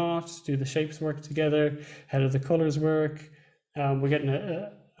together or not. Do the shapes work together? How do the colors work? We're getting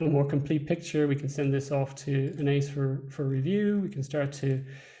a more complete picture. We can send this off to Anais for review. We can start to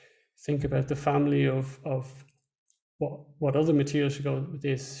think about the family of what other materials should go with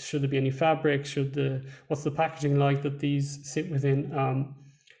this. Should there be any fabric? What's the packaging like that these sit within?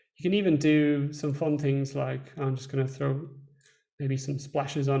 You can even do some fun things like, I'm just going to throw maybe some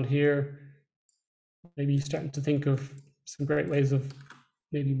splashes on here. Maybe starting to think of some great ways of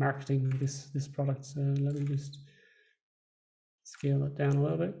maybe marketing this product. So let me just scale it down a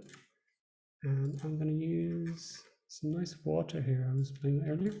little bit. And I'm going to use some nice water here. I was playing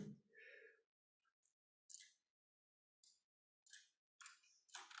earlier.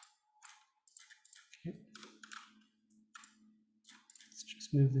 Okay. Let's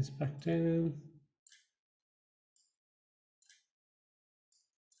just move this back down.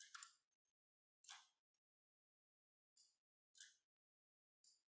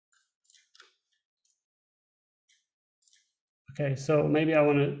 Okay, so maybe I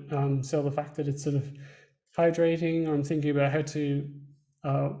want to sell the fact that it's sort of hydrating, or I'm thinking about how to,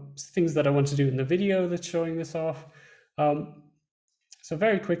 things that I want to do in the video that's showing this off. So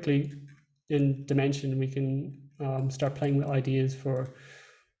very quickly in Dimension, we can start playing with ideas for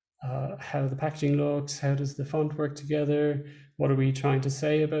how the packaging looks, how does the font work together, what are we trying to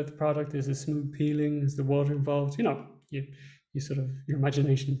say about the product, is it smooth peeling, is the water involved, you know, you sort of, your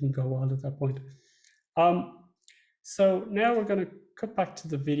imagination can go wild at that point. So now we're going to cut back to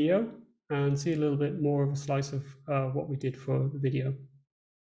the video and see a little bit more of a slice of what we did for the video.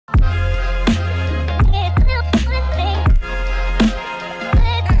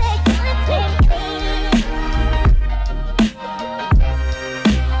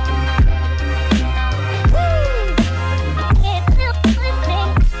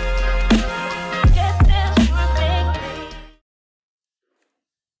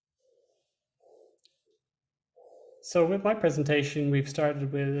 So with my presentation, we've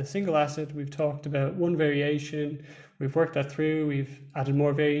started with a single asset. We've talked about one variation. We've worked that through. We've added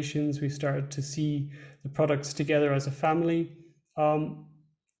more variations. We've started to see the products together as a family.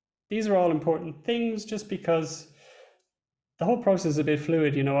 These are all important things just because the whole process is a bit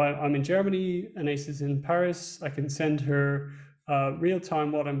fluid. You know, I'm in Germany, Anais is in Paris. I can send her real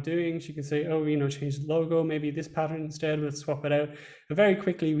time what I'm doing. She can say, oh, you know, change the logo, maybe this pattern instead, let's swap it out. And very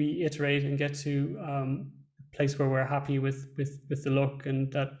quickly we iterate and get to place where we're happy with the look,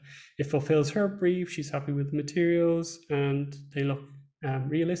 and that it fulfills her brief. She's happy with the materials and they look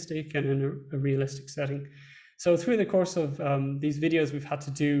realistic and in a realistic setting. So through the course of these videos, we've had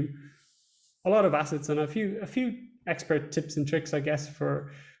to do a lot of assets and a few expert tips and tricks, I guess,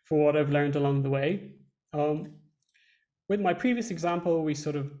 for what I've learned along the way. With my previous example,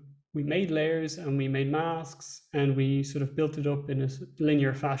 we made layers and we made masks and we sort of built it up in a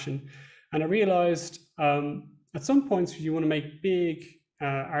linear fashion. And I realized at some points you want to make big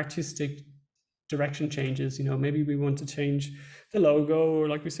artistic direction changes. You know, maybe we want to change the logo, or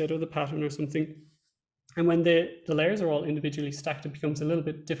like we said, or the pattern or something. And when the layers are all individually stacked, it becomes a little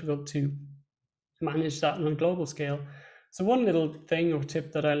bit difficult to manage that on a global scale. So one little thing or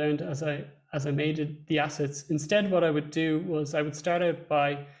tip that I learned as I made the assets, instead what I would do was I would start out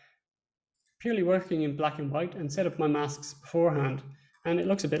by purely working in black and white and set up my masks beforehand. And it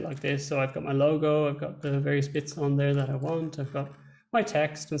looks a bit like this. So I've got my logo, I've got the various bits on there that I want, I've got my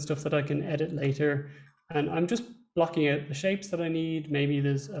text and stuff that I can edit later. And I'm just blocking out the shapes that I need. Maybe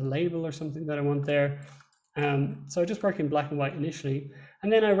there's a label or something that I want there. So I just work in black and white initially.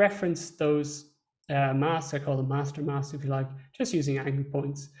 And then I reference those masks, I call them master masks if you like, just using anchor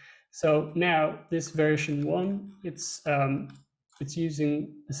points. So now this version 1, it's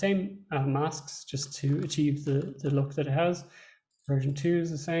using the same masks just to achieve the look that it has. Version 2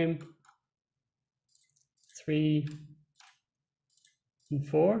 is the same. 3 and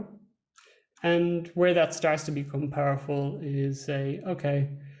 4. And where that starts to become powerful is say, okay,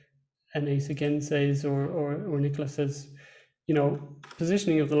 Anais again says, or Nicolas says, you know,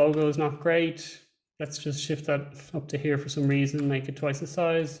 positioning of the logo is not great. Let's just shift that up to here for some reason, make it twice the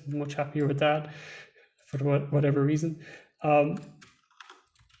size. I'm much happier with that for whatever reason. And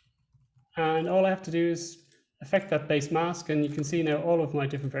all I have to do is affect that base mask, and you can see now all of my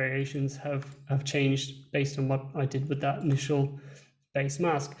different variations have changed based on what I did with that initial base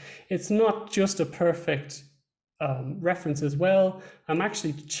mask. It's not just a perfect reference as well. I'm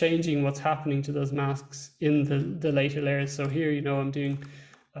actually changing what's happening to those masks in the later layers. So here, you know, I'm doing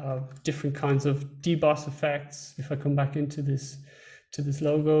different kinds of deboss effects. If I come back into this to this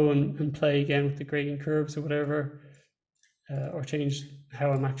logo and play again with the gradient curves or whatever, or change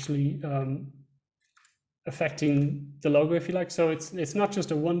how I'm actually affecting the logo, if you like. So it's not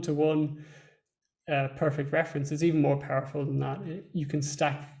just a one-to-one perfect reference. It's even more powerful than that. You can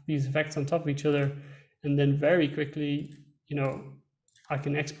stack these effects on top of each other, and then very quickly, you know, I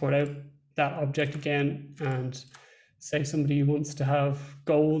can export out that object again, and say somebody wants to have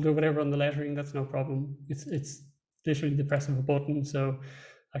gold or whatever on the lettering, that's no problem. It's literally the press of a button, so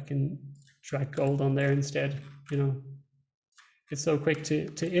I can drag gold on there instead. You know, it's so quick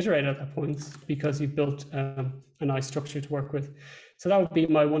to iterate at that point because you've built a nice structure to work with. So that would be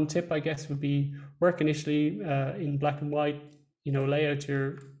my one tip, I guess, would be work initially in black and white. You know, lay out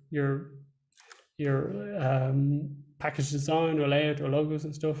your package design or layout or logos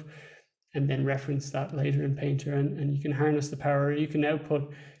and stuff, and then reference that later in Painter, and you can harness the power. You can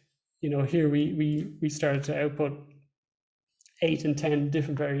output, you know, here we started to output 8 and 10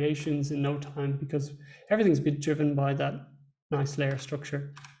 different variations in no time because everything's been driven by that nice layer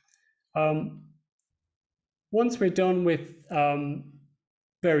structure. Once we're done with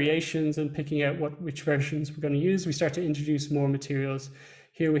variations and picking out which versions we're going to use, we start to introduce more materials.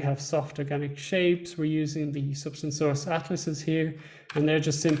 Here we have soft organic shapes. We're using the Substance Source atlases here, and they're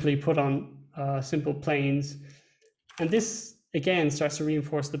just simply put on simple planes. And this, again, starts to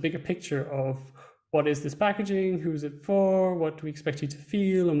reinforce the bigger picture of what is this packaging, who's it for, what do we expect you to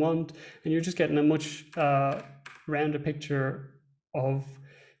feel and want, and you're just getting a much rounder picture of,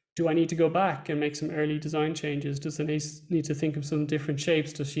 do I need to go back and make some early design changes? Does Anais need to think of some different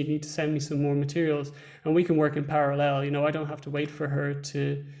shapes? Does she need to send me some more materials? And we can work in parallel. You know, I don't have to wait for her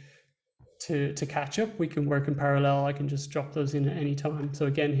to catch up. We can work in parallel. I can just drop those in at any time. So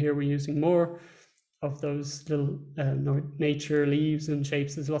again, here we're using more of those little nature leaves and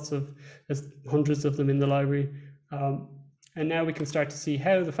shapes. There's hundreds of them in the library. And now we can start to see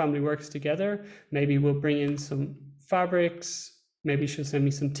how the family works together. Maybe we'll bring in some fabrics. Maybe she'll send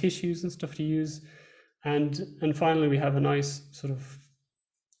me some tissues and stuff to use. And finally, we have a nice sort of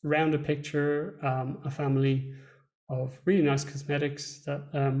rounded picture, a family of really nice cosmetics that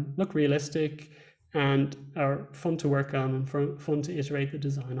look realistic and are fun to work on and fun to iterate the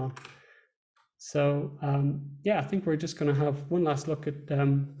design on. So yeah, I think we're just going to have one last look at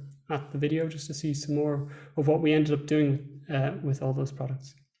the video just to see some more of what we ended up doing with all those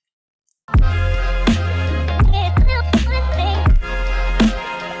products.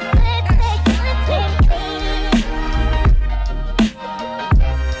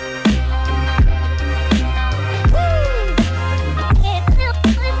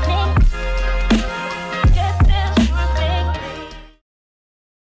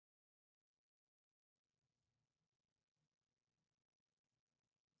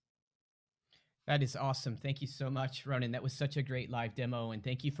 That is awesome. Thank you so much, Ronan. That was such a great live demo, and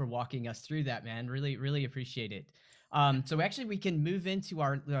thank you for walking us through that, man. Really, really appreciate it. So actually, we can move into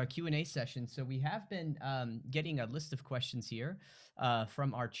our Q&A session. So we have been getting a list of questions here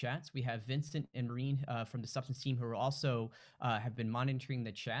from our chats. We have Vincent and Marine from the Substance team who also have been monitoring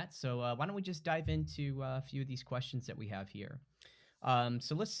the chat. So why don't we just dive into a few of these questions that we have here.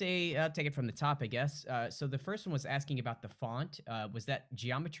 So let's say, take it from the top, I guess. So the first one was asking about the font. Was that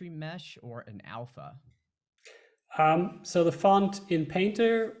geometry mesh or an alpha? So the font in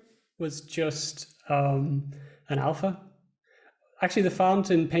Painter was just an alpha. Actually, the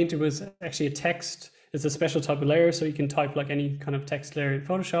font in Painter was actually a text. It's a special type of layer, so you can type like any kind of text layer in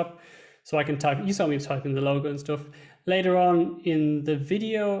Photoshop. So I can type, you saw me typing the logo and stuff. Later on in the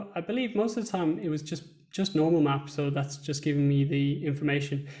video, I believe most of the time it was just normal map, so that's just giving me the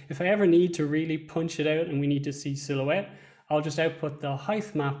information. If I ever need to really punch it out and we need to see silhouette, I'll just output the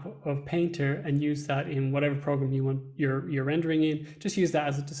height map of Painter and use that in whatever program you want you're rendering in. Just use that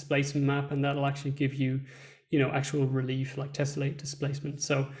as a displacement map, and that'll actually give you, you know, actual relief, like tessellate displacement.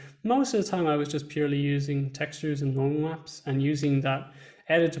 So most of the time I was just purely using textures and normal maps and using that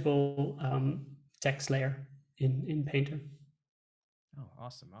editable text layer in Painter. Oh,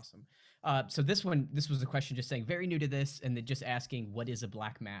 awesome. So this was a question just saying, very new to this, and then just asking, what is a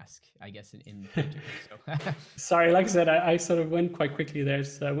black mask, I guess, in Painter. So. Sorry, like I said, I sort of went quite quickly there,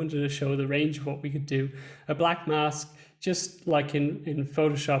 so I wanted to show the range of what we could do. A black mask, just like in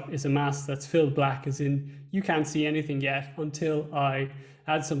Photoshop, is a mask that's filled black, as in you can't see anything yet until I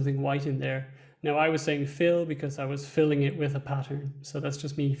add something white in there. Now, I was saying fill because I was filling it with a pattern. So that's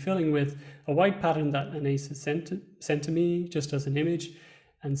just me filling with a white pattern that Anais has sent to me just as an image.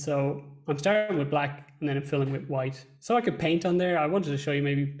 And so I'm starting with black and then I'm filling with white. So I could paint on there. I wanted to show you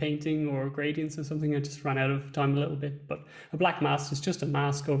maybe painting or gradients or something. I just ran out of time a little bit. But a black mask is just a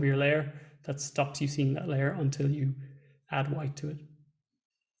mask over your layer that stops you seeing that layer until you add white to it.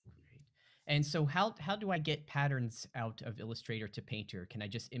 And so how do I get patterns out of Illustrator to Painter? Can I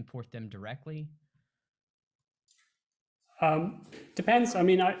just import them directly? Depends. I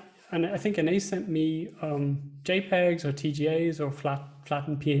mean, I think Anais sent me JPEGs or TGAs or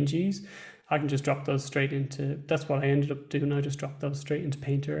flattened PNGs. I can just drop those straight into. That's what I ended up doing. I just dropped those straight into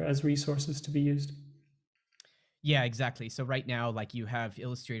Painter as resources to be used. Yeah, exactly. So right now, like you have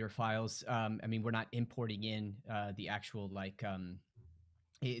Illustrator files. I mean, we're not importing in the actual like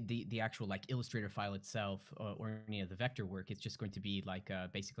the actual like Illustrator file itself or any of the vector work. It's just going to be like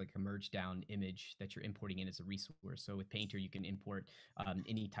basically like a merge down image that you're importing in as a resource. So with Painter, you can import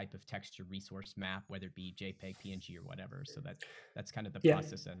any type of texture resource map, whether it be JPEG, PNG, or whatever. So that's kind of the Yeah.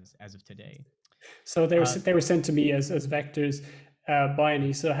 process as of today. So they were sent to me as vectors by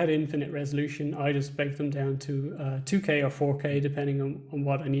Anais. So I had infinite resolution. I just baked them down to 2K or 4K, depending on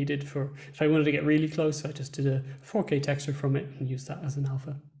what I needed for. If I wanted to get really close, I just did a 4K texture from it and used that as an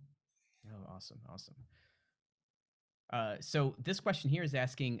alpha. Oh, awesome, awesome. So this question here is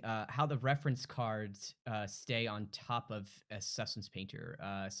asking how the reference cards stay on top of a Substance Painter.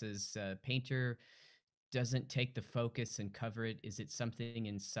 Says Painter doesn't take the focus and cover it. Is it something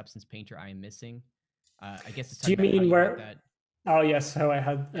in Substance Painter I am missing? I guess it's Do talking you about how mean you had where? that. Oh yes, how I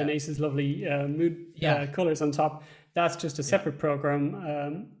had Yeah. Anais's lovely mood Yeah. colors on top. That's just a separate program.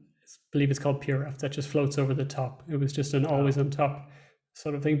 I believe it's called PureRef that just floats over the top. It was just an always on top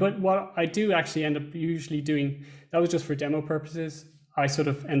sort of thing. But what I do actually end up usually doing, that was just for demo purposes. I sort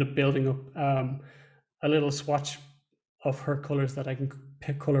of end up building up a little swatch of her colors that I can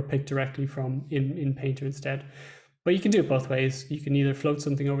color pick directly from in Painter instead. But you can do it both ways. You can either float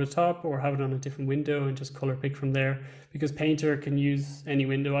something over the top or have it on a different window and just color pick from there, because Painter can use any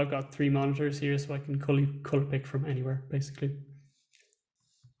window. I've got 3 monitors here, so I can color pick from anywhere, basically.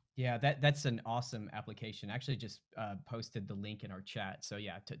 Yeah, that's an awesome application. I actually just posted the link in our chat. So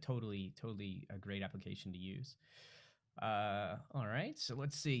yeah, totally a great application to use. All right, so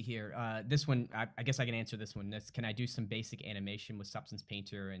let's see here. This one, I guess I can answer this one. Can I do some basic animation with Substance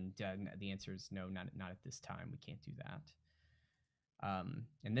Painter? And the answer is no, not at this time. We can't do that.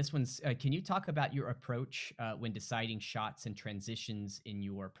 And this one's, can you talk about your approach when deciding shots and transitions in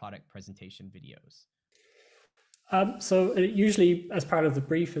your product presentation videos? So usually as part of the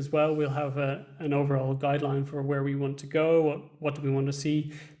brief as well, we'll have an overall guideline for where we want to go, what do we want to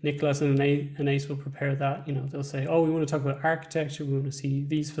see. Nicolas and Anais will prepare that. You know, they'll say, oh, we want to talk about architecture, we want to see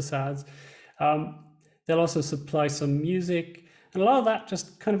these facades. They'll also supply some music, and a lot of that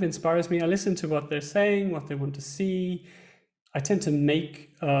just kind of inspires me. I listen to what they're saying, what they want to see. I tend to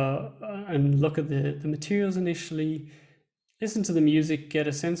make and look at the materials initially, listen to the music, get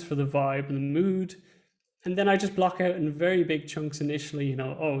a sense for the vibe and the mood. And then I just block out in very big chunks initially, you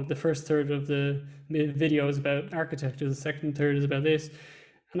know, oh, the first third of the video is about architecture, the second third is about this.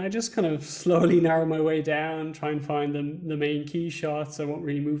 And I just kind of slowly narrow my way down, try and find the main key shots. I won't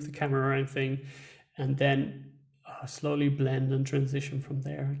really move the camera or anything. And then slowly blend and transition from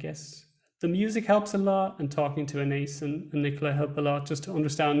there, I guess. The music helps a lot, and talking to Anais and Nicola help a lot just to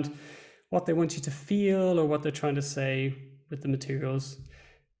understand what they want you to feel or what they're trying to say with the materials.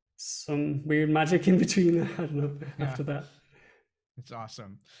 Some weird magic in between. I don't know. After that, it's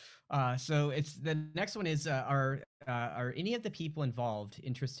awesome. So it's the next one is are any of the people involved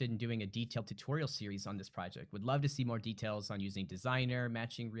interested in doing a detailed tutorial series on this project? Would love to see more details on using Designer,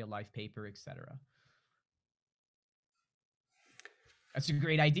 matching real life paper, etc. That's a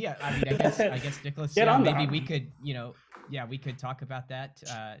great idea. I mean, I guess Nicolas, maybe we could, we could talk about that.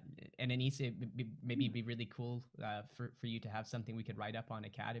 And Anais, maybe it'd be really cool for you to have something we could write up on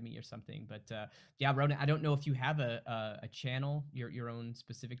Academy or something. But Ronan, I don't know if you have a channel, your own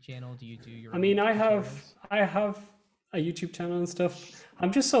specific channel. Do you do your? I mean, I have a YouTube channel and stuff.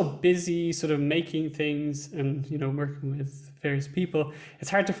 I'm just so busy, sort of making things and working with various people. It's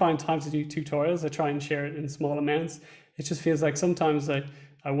hard to find time to do tutorials. I try and share it in small amounts. It just feels like sometimes I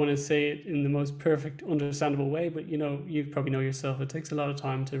want to say it in the most perfect, understandable way, but you probably know yourself, it takes a lot of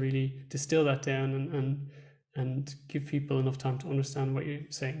time to really distill that down and give people enough time to understand what you're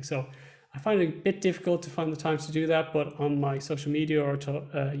saying. So I find it a bit difficult to find the time to do that, but on my social media or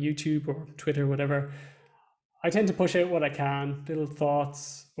YouTube or Twitter, whatever, I tend to push out what I can, little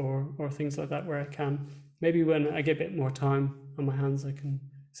thoughts or things like that where I can. Maybe when I get a bit more time on my hands, I can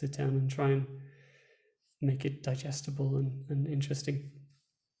sit down and try and make it digestible and interesting.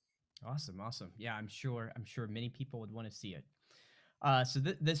 Awesome. Yeah, I'm sure many people would want to see it. So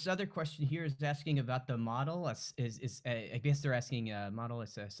this other question here is asking about the model. I guess they're asking model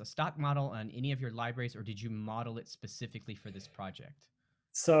is a stock model on any of your libraries, or did you model it specifically for this project?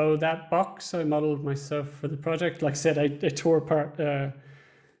 So that box I modeled myself for the project. Like I said, I tore apart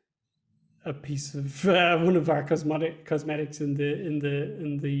a piece of one of our cosmetics in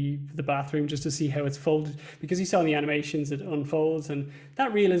the bathroom, just to see how it's folded, because you saw in the animations it unfolds, and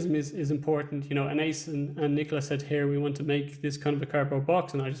that realism is important. You know, Anais and Nicolas said, here we want to make this kind of a cardboard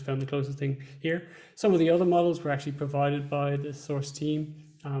box, and I just found the closest thing here. Some of the other models were actually provided by the source team.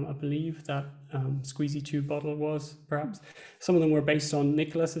 I believe that squeezy tube bottle was, perhaps. Some of them were based on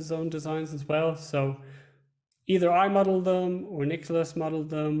Nicolas's own designs as well. So either I modeled them or Nicolas modeled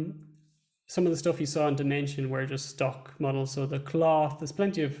them. Some of the stuff you saw in Dimension were just stock models. So the cloth, there's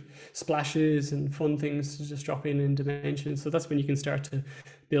plenty of splashes and fun things to just drop in Dimension. So that's when you can start to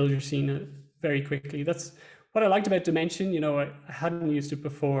build your scene very quickly. That's what I liked about Dimension. You know, I hadn't used it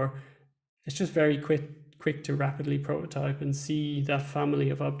before. It's just very quick to rapidly prototype and see that family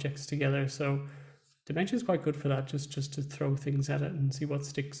of objects together. So Dimension is quite good for that, just to throw things at it and see what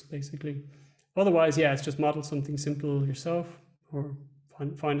sticks, basically. Otherwise, yeah, it's just model something simple yourself, or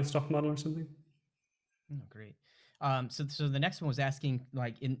find a stock model or something. Oh, great. So the next one was asking,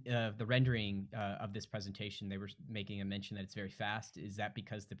 like, in the rendering of this presentation, they were making a mention that it's very fast. Is that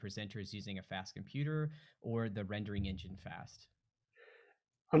because the presenter is using a fast computer, or the rendering engine fast?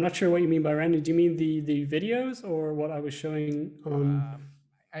 I'm not sure what you mean by rendering. Do you mean the videos, or what I was showing on?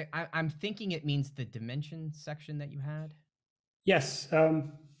 I'm thinking it means the dimension section that you had. Yes.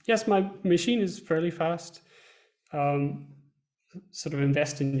 Yes, my machine is fairly fast. Sort of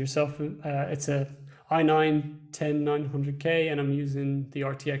invest in yourself. It's a i9 10900K, and I'm using the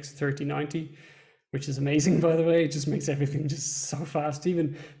RTX 3090, which is amazing, by the way. It just makes everything just so fast.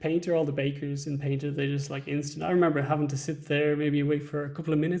 Even Painter, all the bakers in Painter, they just like instant. I remember having to sit there, maybe wait for a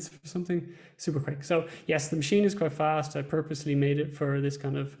couple of minutes for something, super quick. So yes, the machine is quite fast. I purposely made it for this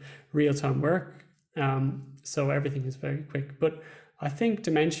kind of real-time work. So everything is very quick. But I think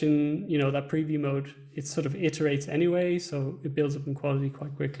Dimension, you know, that preview mode, it sort of iterates anyway, so it builds up in quality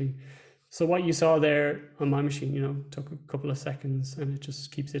quite quickly. So what you saw there on my machine, you know, took a couple of seconds, and it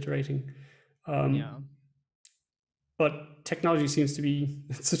just keeps iterating. Yeah. But technology seems to be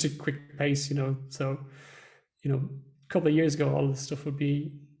at such a quick pace, you know. So, you know, a couple of years ago, all this stuff would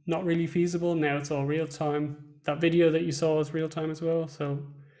be not really feasible. Now it's all real time. That video that you saw is real time as well. So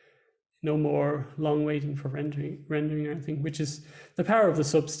no more long waiting for rendering or anything, which is the power of the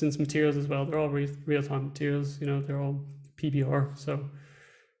Substance materials as well. They're all real time materials, you know, they're all PBR. So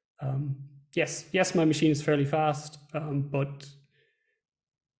yes, my machine is fairly fast, but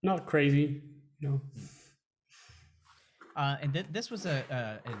not crazy, you know. And this was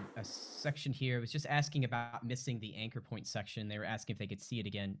a section here. It was just asking about missing the anchor point section. They were asking if they could see it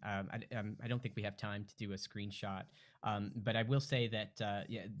again. I don't think we have time to do a screenshot, but I will say that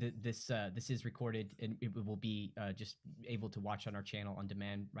yeah, this is recorded, and it will be just able to watch on our channel on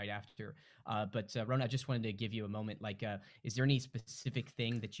demand right after. But Rona, I just wanted to give you a moment. Like, is there any specific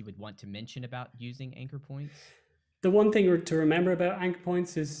thing that you would want to mention about using anchor points? The one thing to remember about anchor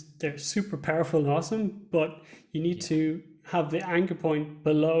points is they're super powerful and awesome, but you need to have the anchor point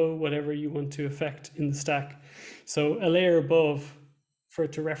below whatever you want to affect in the stack. So a layer above, for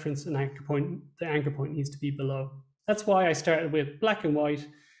it to reference an anchor point, the anchor point needs to be below. That's why I started with black and white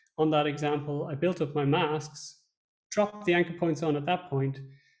on that example. I built up my masks, dropped the anchor points on at that point,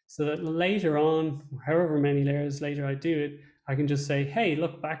 so that later on, however many layers later I do it, I can just say, hey,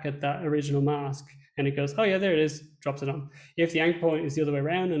 look back at that original mask. And it goes, oh yeah, there it is, drops it on. If the anchor point is the other way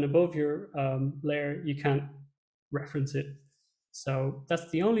around and above your layer, you can't reference it. So that's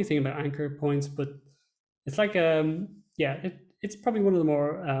the only thing about anchor points, but it's like, yeah, it's probably one of the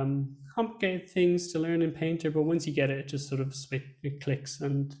more complicated things to learn in Painter, but once you get it, it just sort of it clicks,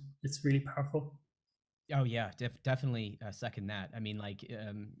 and it's really powerful. Oh yeah, definitely second that. I mean, like,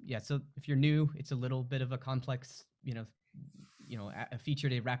 yeah. So if you're new, it's a little bit of a complex, a feature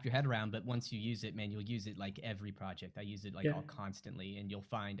to wrap your head around. But once you use it, man, you'll use it like every project. I use it like all constantly, and you'll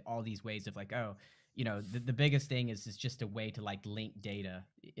find all these ways of like, oh, the biggest thing is just a way to like link data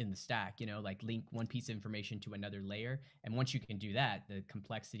in the stack. Like link one piece of information to another layer, and once you can do that, the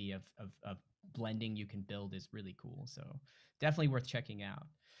complexity of blending you can build is really cool. So definitely worth checking out.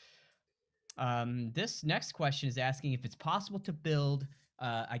 This next question is asking if it's possible to build,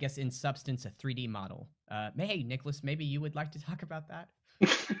 I guess, in Substance, a 3D model. Hey, Nicolas, maybe you would like to talk about that?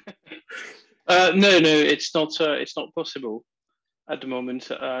 No, it's not possible at the moment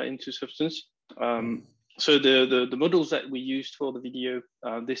into Substance. So the models that we used for the video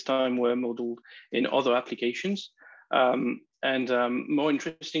this time were modeled in other applications. And more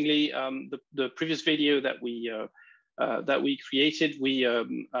interestingly, the previous video that we created, we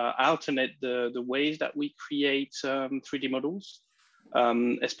alternate the ways that we create 3D models.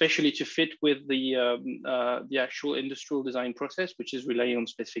 especially to fit with the actual industrial design process, which is relying on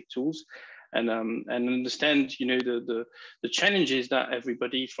specific tools, and understand, you know, the challenges that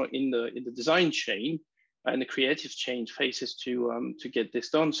everybody in the design chain and the creative chain faces to get this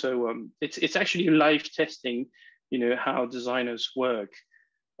done. So it's actually live testing, you know, how designers work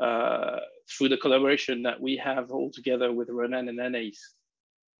through the collaboration that we have all together with Ronan and Anais.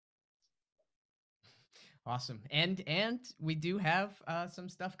 Awesome. And we do have some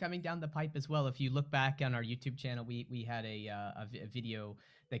stuff coming down the pipe as well. If you look back on our YouTube channel, we had a video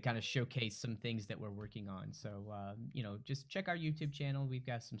that kind of showcased some things that we're working on. So you know, just check our YouTube channel. We've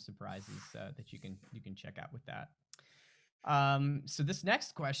got some surprises that you can check out with that. So this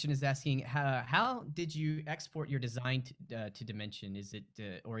next question is asking, how did you export your design to Dimension? Is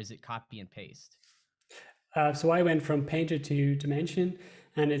it or is it copy and paste? So I went from Painter to Dimension,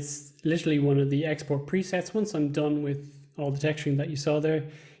 and it's literally one of the export presets. Once I'm done with all the texturing that you saw there,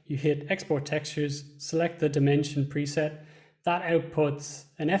 you hit Export Textures, select the Dimension preset. That outputs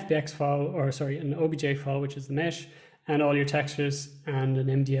an FBX file, or sorry, an OBJ file, which is the mesh, and all your textures, and an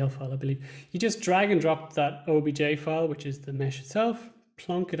MDL file, I believe. You just drag and drop that OBJ file, which is the mesh itself,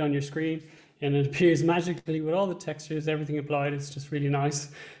 plonk it on your screen, and it appears magically with all the textures, everything applied. It's just really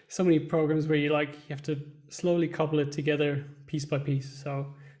nice. So many programs where you have to slowly cobble it together piece by piece.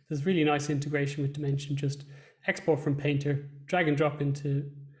 So there's really nice integration with Dimension. Just export from Painter, drag and drop into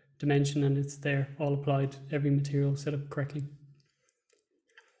Dimension, and it's there, all applied, every material set up correctly.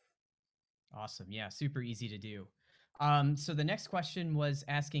 Awesome. Yeah, super easy to do. So the next question was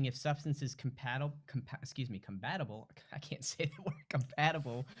asking if Substance is compatible. I can't say the word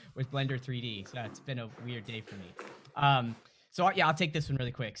compatible with Blender 3D. So it's been a weird day for me. So yeah, I'll take this one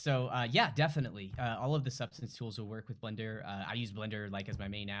really quick. So yeah, definitely. All of the Substance tools will work with Blender. I use Blender like as my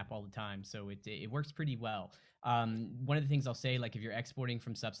main app all the time, so it works pretty well. One of the things I'll say, like if you're exporting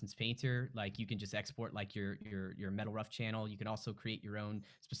from Substance Painter, like you can just export like your metal rough channel. You can also create your own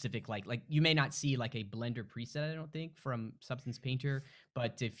specific like you may not see like a Blender preset, I don't think, from Substance Painter,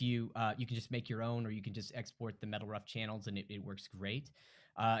 but if you you can just make your own, or you can just export the metal rough channels, and it works great.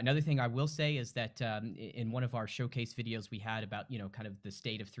 Another thing I will say is that in one of our showcase videos we had about, you know, kind of the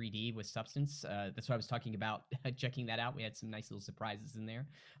state of 3D with Substance, that's what I was talking about, checking that out. We had some nice little surprises in there.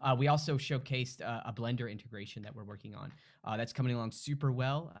 We also showcased a Blender integration that we're working on. That's coming along super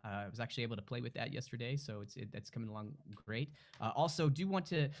well. I was actually able to play with that yesterday, so that's coming along great. Also, do want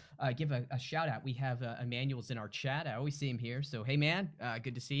to give a shout out. We have Emmanuel's in our chat. I always see him here. So hey man,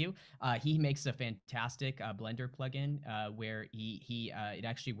 good to see you. He makes a fantastic Blender plugin where it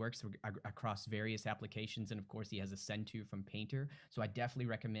actually works across various applications, and of course he has a send to from Painter. So I definitely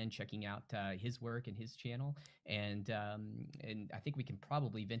recommend checking out his work and his channel. And I think we can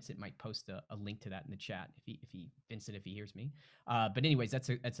probably, Vincent might post a link to that in the chat if Vincent, if he hears me. But anyways,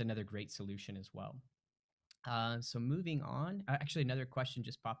 that's another great solution as well. So moving on, actually another question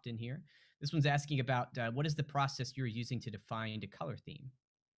just popped in here. This one's asking about what is the process you're using to define a color theme?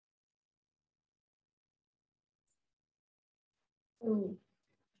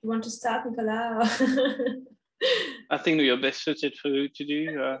 You want to start, Nicolas? I think you're best suited to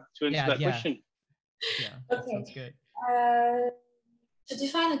answer that question. Yeah, that okay. sounds good. To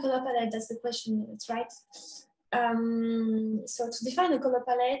define a color palette, that's the question, that's right. So to define a color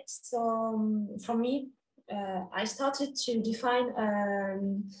palette, so for me, I started to define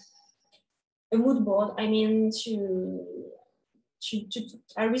a mood board. I mean,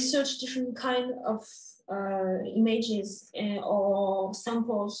 I researched different kind of images or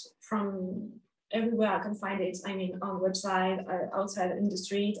samples from everywhere I can find it. I mean, on website, outside in the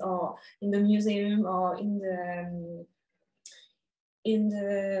street, or in the museum, or in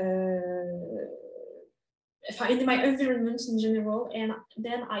my environment in general. And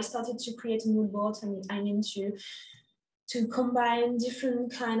then I started to create a mood board. I mean to combine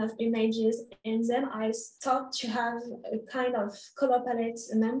different kind of images, and then I start to have a kind of color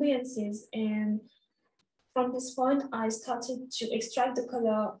palettes and ambiances. And from this point, I started to extract the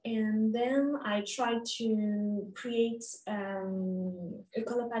color, and then I tried to create a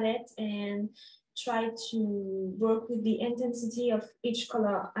color palette and try to work with the intensity of each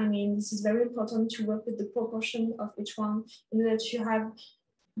color. I mean, this is very important to work with the proportion of each one in order to have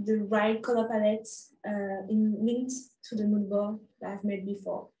the right color palette linked to the mood board that I've made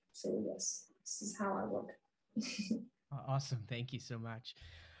before. So yes, this is how I work. Awesome, thank you so much.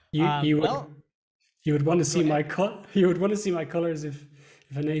 You would want to see my colors if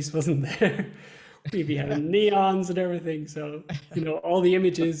Anais wasn't there. We'd be having neons and everything. So, you know, all the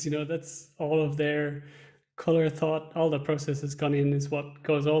images, you know, that's all of their color thought, all the process has gone in, is what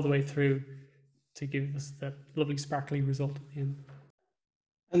goes all the way through to give us that lovely sparkly result at the end.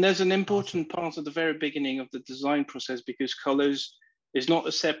 And there's an Awesome. important part at the very beginning of the design process, because colors is not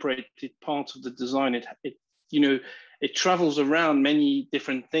a separated part of the design. It travels around many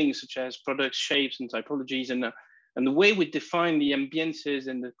different things, such as products, shapes, and typologies. And the way we define the ambiences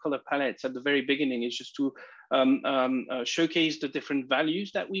and the color palettes at the very beginning is just to showcase the different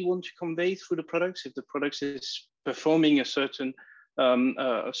values that we want to convey through the products. If the product is performing a certain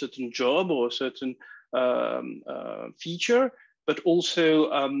job or a certain feature, but also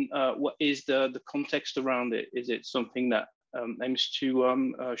what is the context around it? Is it something that aims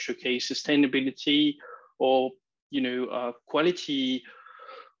to showcase sustainability, or quality,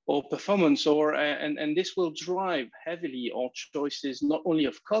 or performance, or and this will drive heavily our choices, not only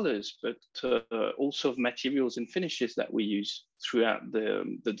of colors, but also of materials and finishes that we use throughout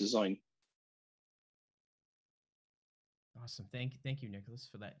the design. Awesome. Thank you, Nicolas,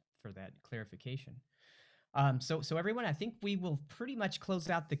 for that clarification. So everyone, I think we will pretty much close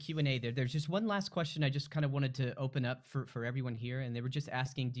out the Q&A there. There's just one last question I just kind of wanted to open up for everyone here, and they were just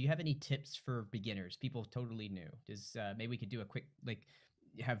asking, do you have any tips for beginners, people totally new? Maybe we could do a quick, like,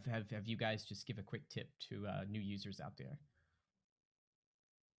 have you guys just give a quick tip to new users out there?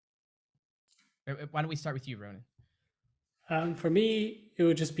 Why don't we start with you, Ronan? For me, it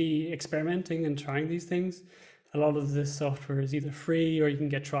would just be experimenting and trying these things. A lot of this software is either free or you can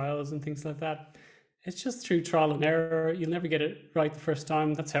get trials and things like that. It's just through trial and error. You'll never get it right the first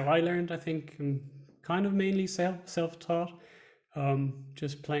time. That's how I learned, I think. I'm kind of mainly self-taught,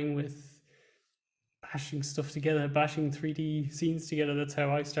 just playing with bashing stuff together, bashing 3D scenes together. That's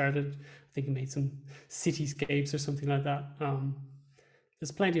how I started. I think I made some cityscapes or something like that.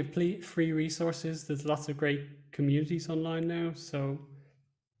 There's plenty of free resources. There's lots of great communities online now. So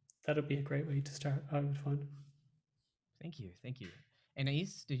that'll be a great way to start, I would find. Thank you.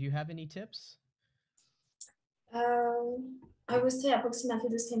 Anais, did you have any tips? I would say approximately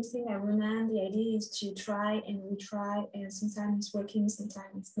the same thing as Ronan. The idea is to try and retry, and sometimes it's working,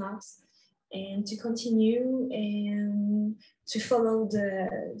 sometimes it's not. And to continue and to follow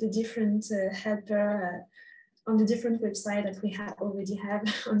the different helper on the different website that we already have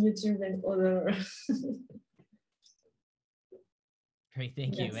on YouTube and other. Great,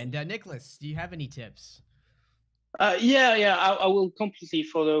 thank you. And Nicolas, do you have any tips? I will completely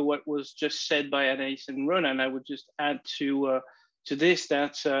follow what was just said by Anais and Ronan. I would just add to this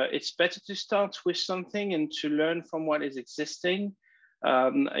that it's better to start with something and to learn from what is existing.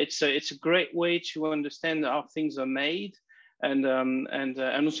 It's a great way to understand how things are made, and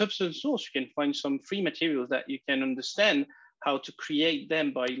on Substance Source you can find some free materials that you can understand how to create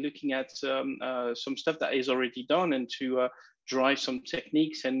them by looking at some stuff that is already done, and to drive some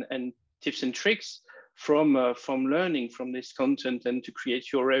techniques and tips and tricks from learning from this content, and to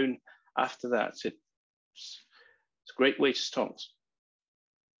create your own after that. It's a great way to start.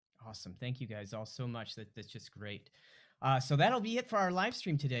 Awesome. Thank you guys all so much. That's just great. So that'll be it for our live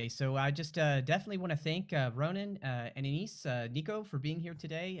stream today. So I just definitely want to thank Ronan and Anais, Nico, for being here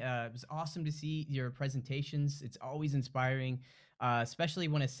today. It was awesome to see your presentations. It's always inspiring. Especially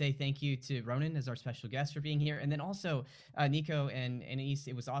want to say thank you to Ronan as our special guest for being here. And then also Nico and Anais,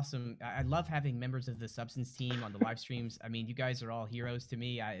 it was awesome. I love having members of the Substance team on the live streams. I mean, you guys are all heroes to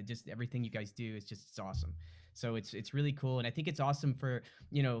me. Everything you guys do is just, it's awesome. So it's really cool. And I think it's awesome for,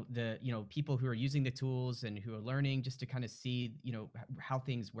 the people who are using the tools and who are learning, just to kind of see, how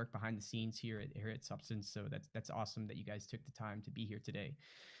things work behind the scenes here at Substance. So that's awesome that you guys took the time to be here today.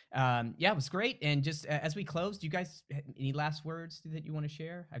 It was great. And just as we close, do you guys any last words that you want to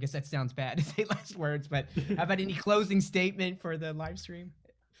share? I guess that sounds bad to say last words, but how about any closing statement for the live stream?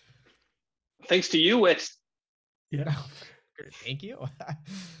 Thanks to you, Wes. Yeah. Thank you.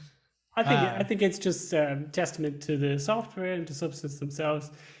 I think it's just testament to the software and to Substance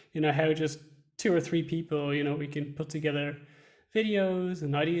themselves. How just 2 or 3 people, we can put together videos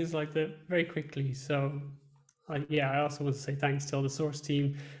and ideas like that very quickly. So I also want to say thanks to all the source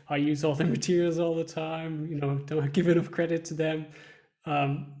team. I use all their materials all the time. Don't give enough credit to them.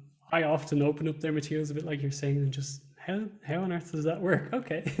 I often open up their materials a bit like you're saying, and just how on earth does that work?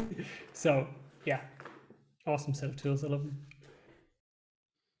 Okay. So yeah, awesome set of tools. I love them.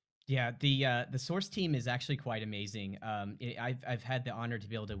 Yeah, the source team is actually quite amazing. I've had the honor to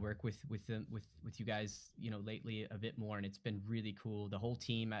be able to work with you guys, lately a bit more, and it's been really cool. The whole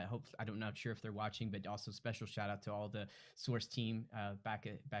team. I'm not sure if they're watching, but also special shout out to all the source team back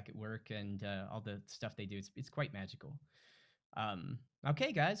at work, and all the stuff they do. It's quite magical.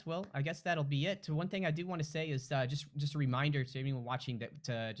 Okay, guys. Well, I guess that'll be it. So one thing I do want to say is just a reminder to anyone watching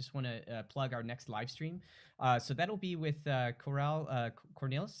that just want to plug our next live stream. So that'll be with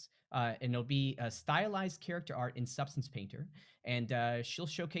Cornelius. and it'll be a stylized character art in Substance Painter. And she'll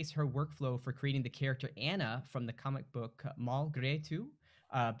showcase her workflow for creating the character Anna from the comic book Malgré Tout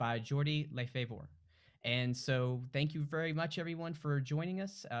by Jordi Lefevre. And so thank you very much, everyone, for joining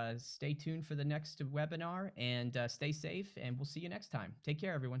us. Stay tuned for the next webinar and stay safe, and we'll see you next time. Take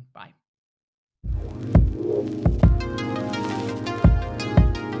care, everyone. Bye.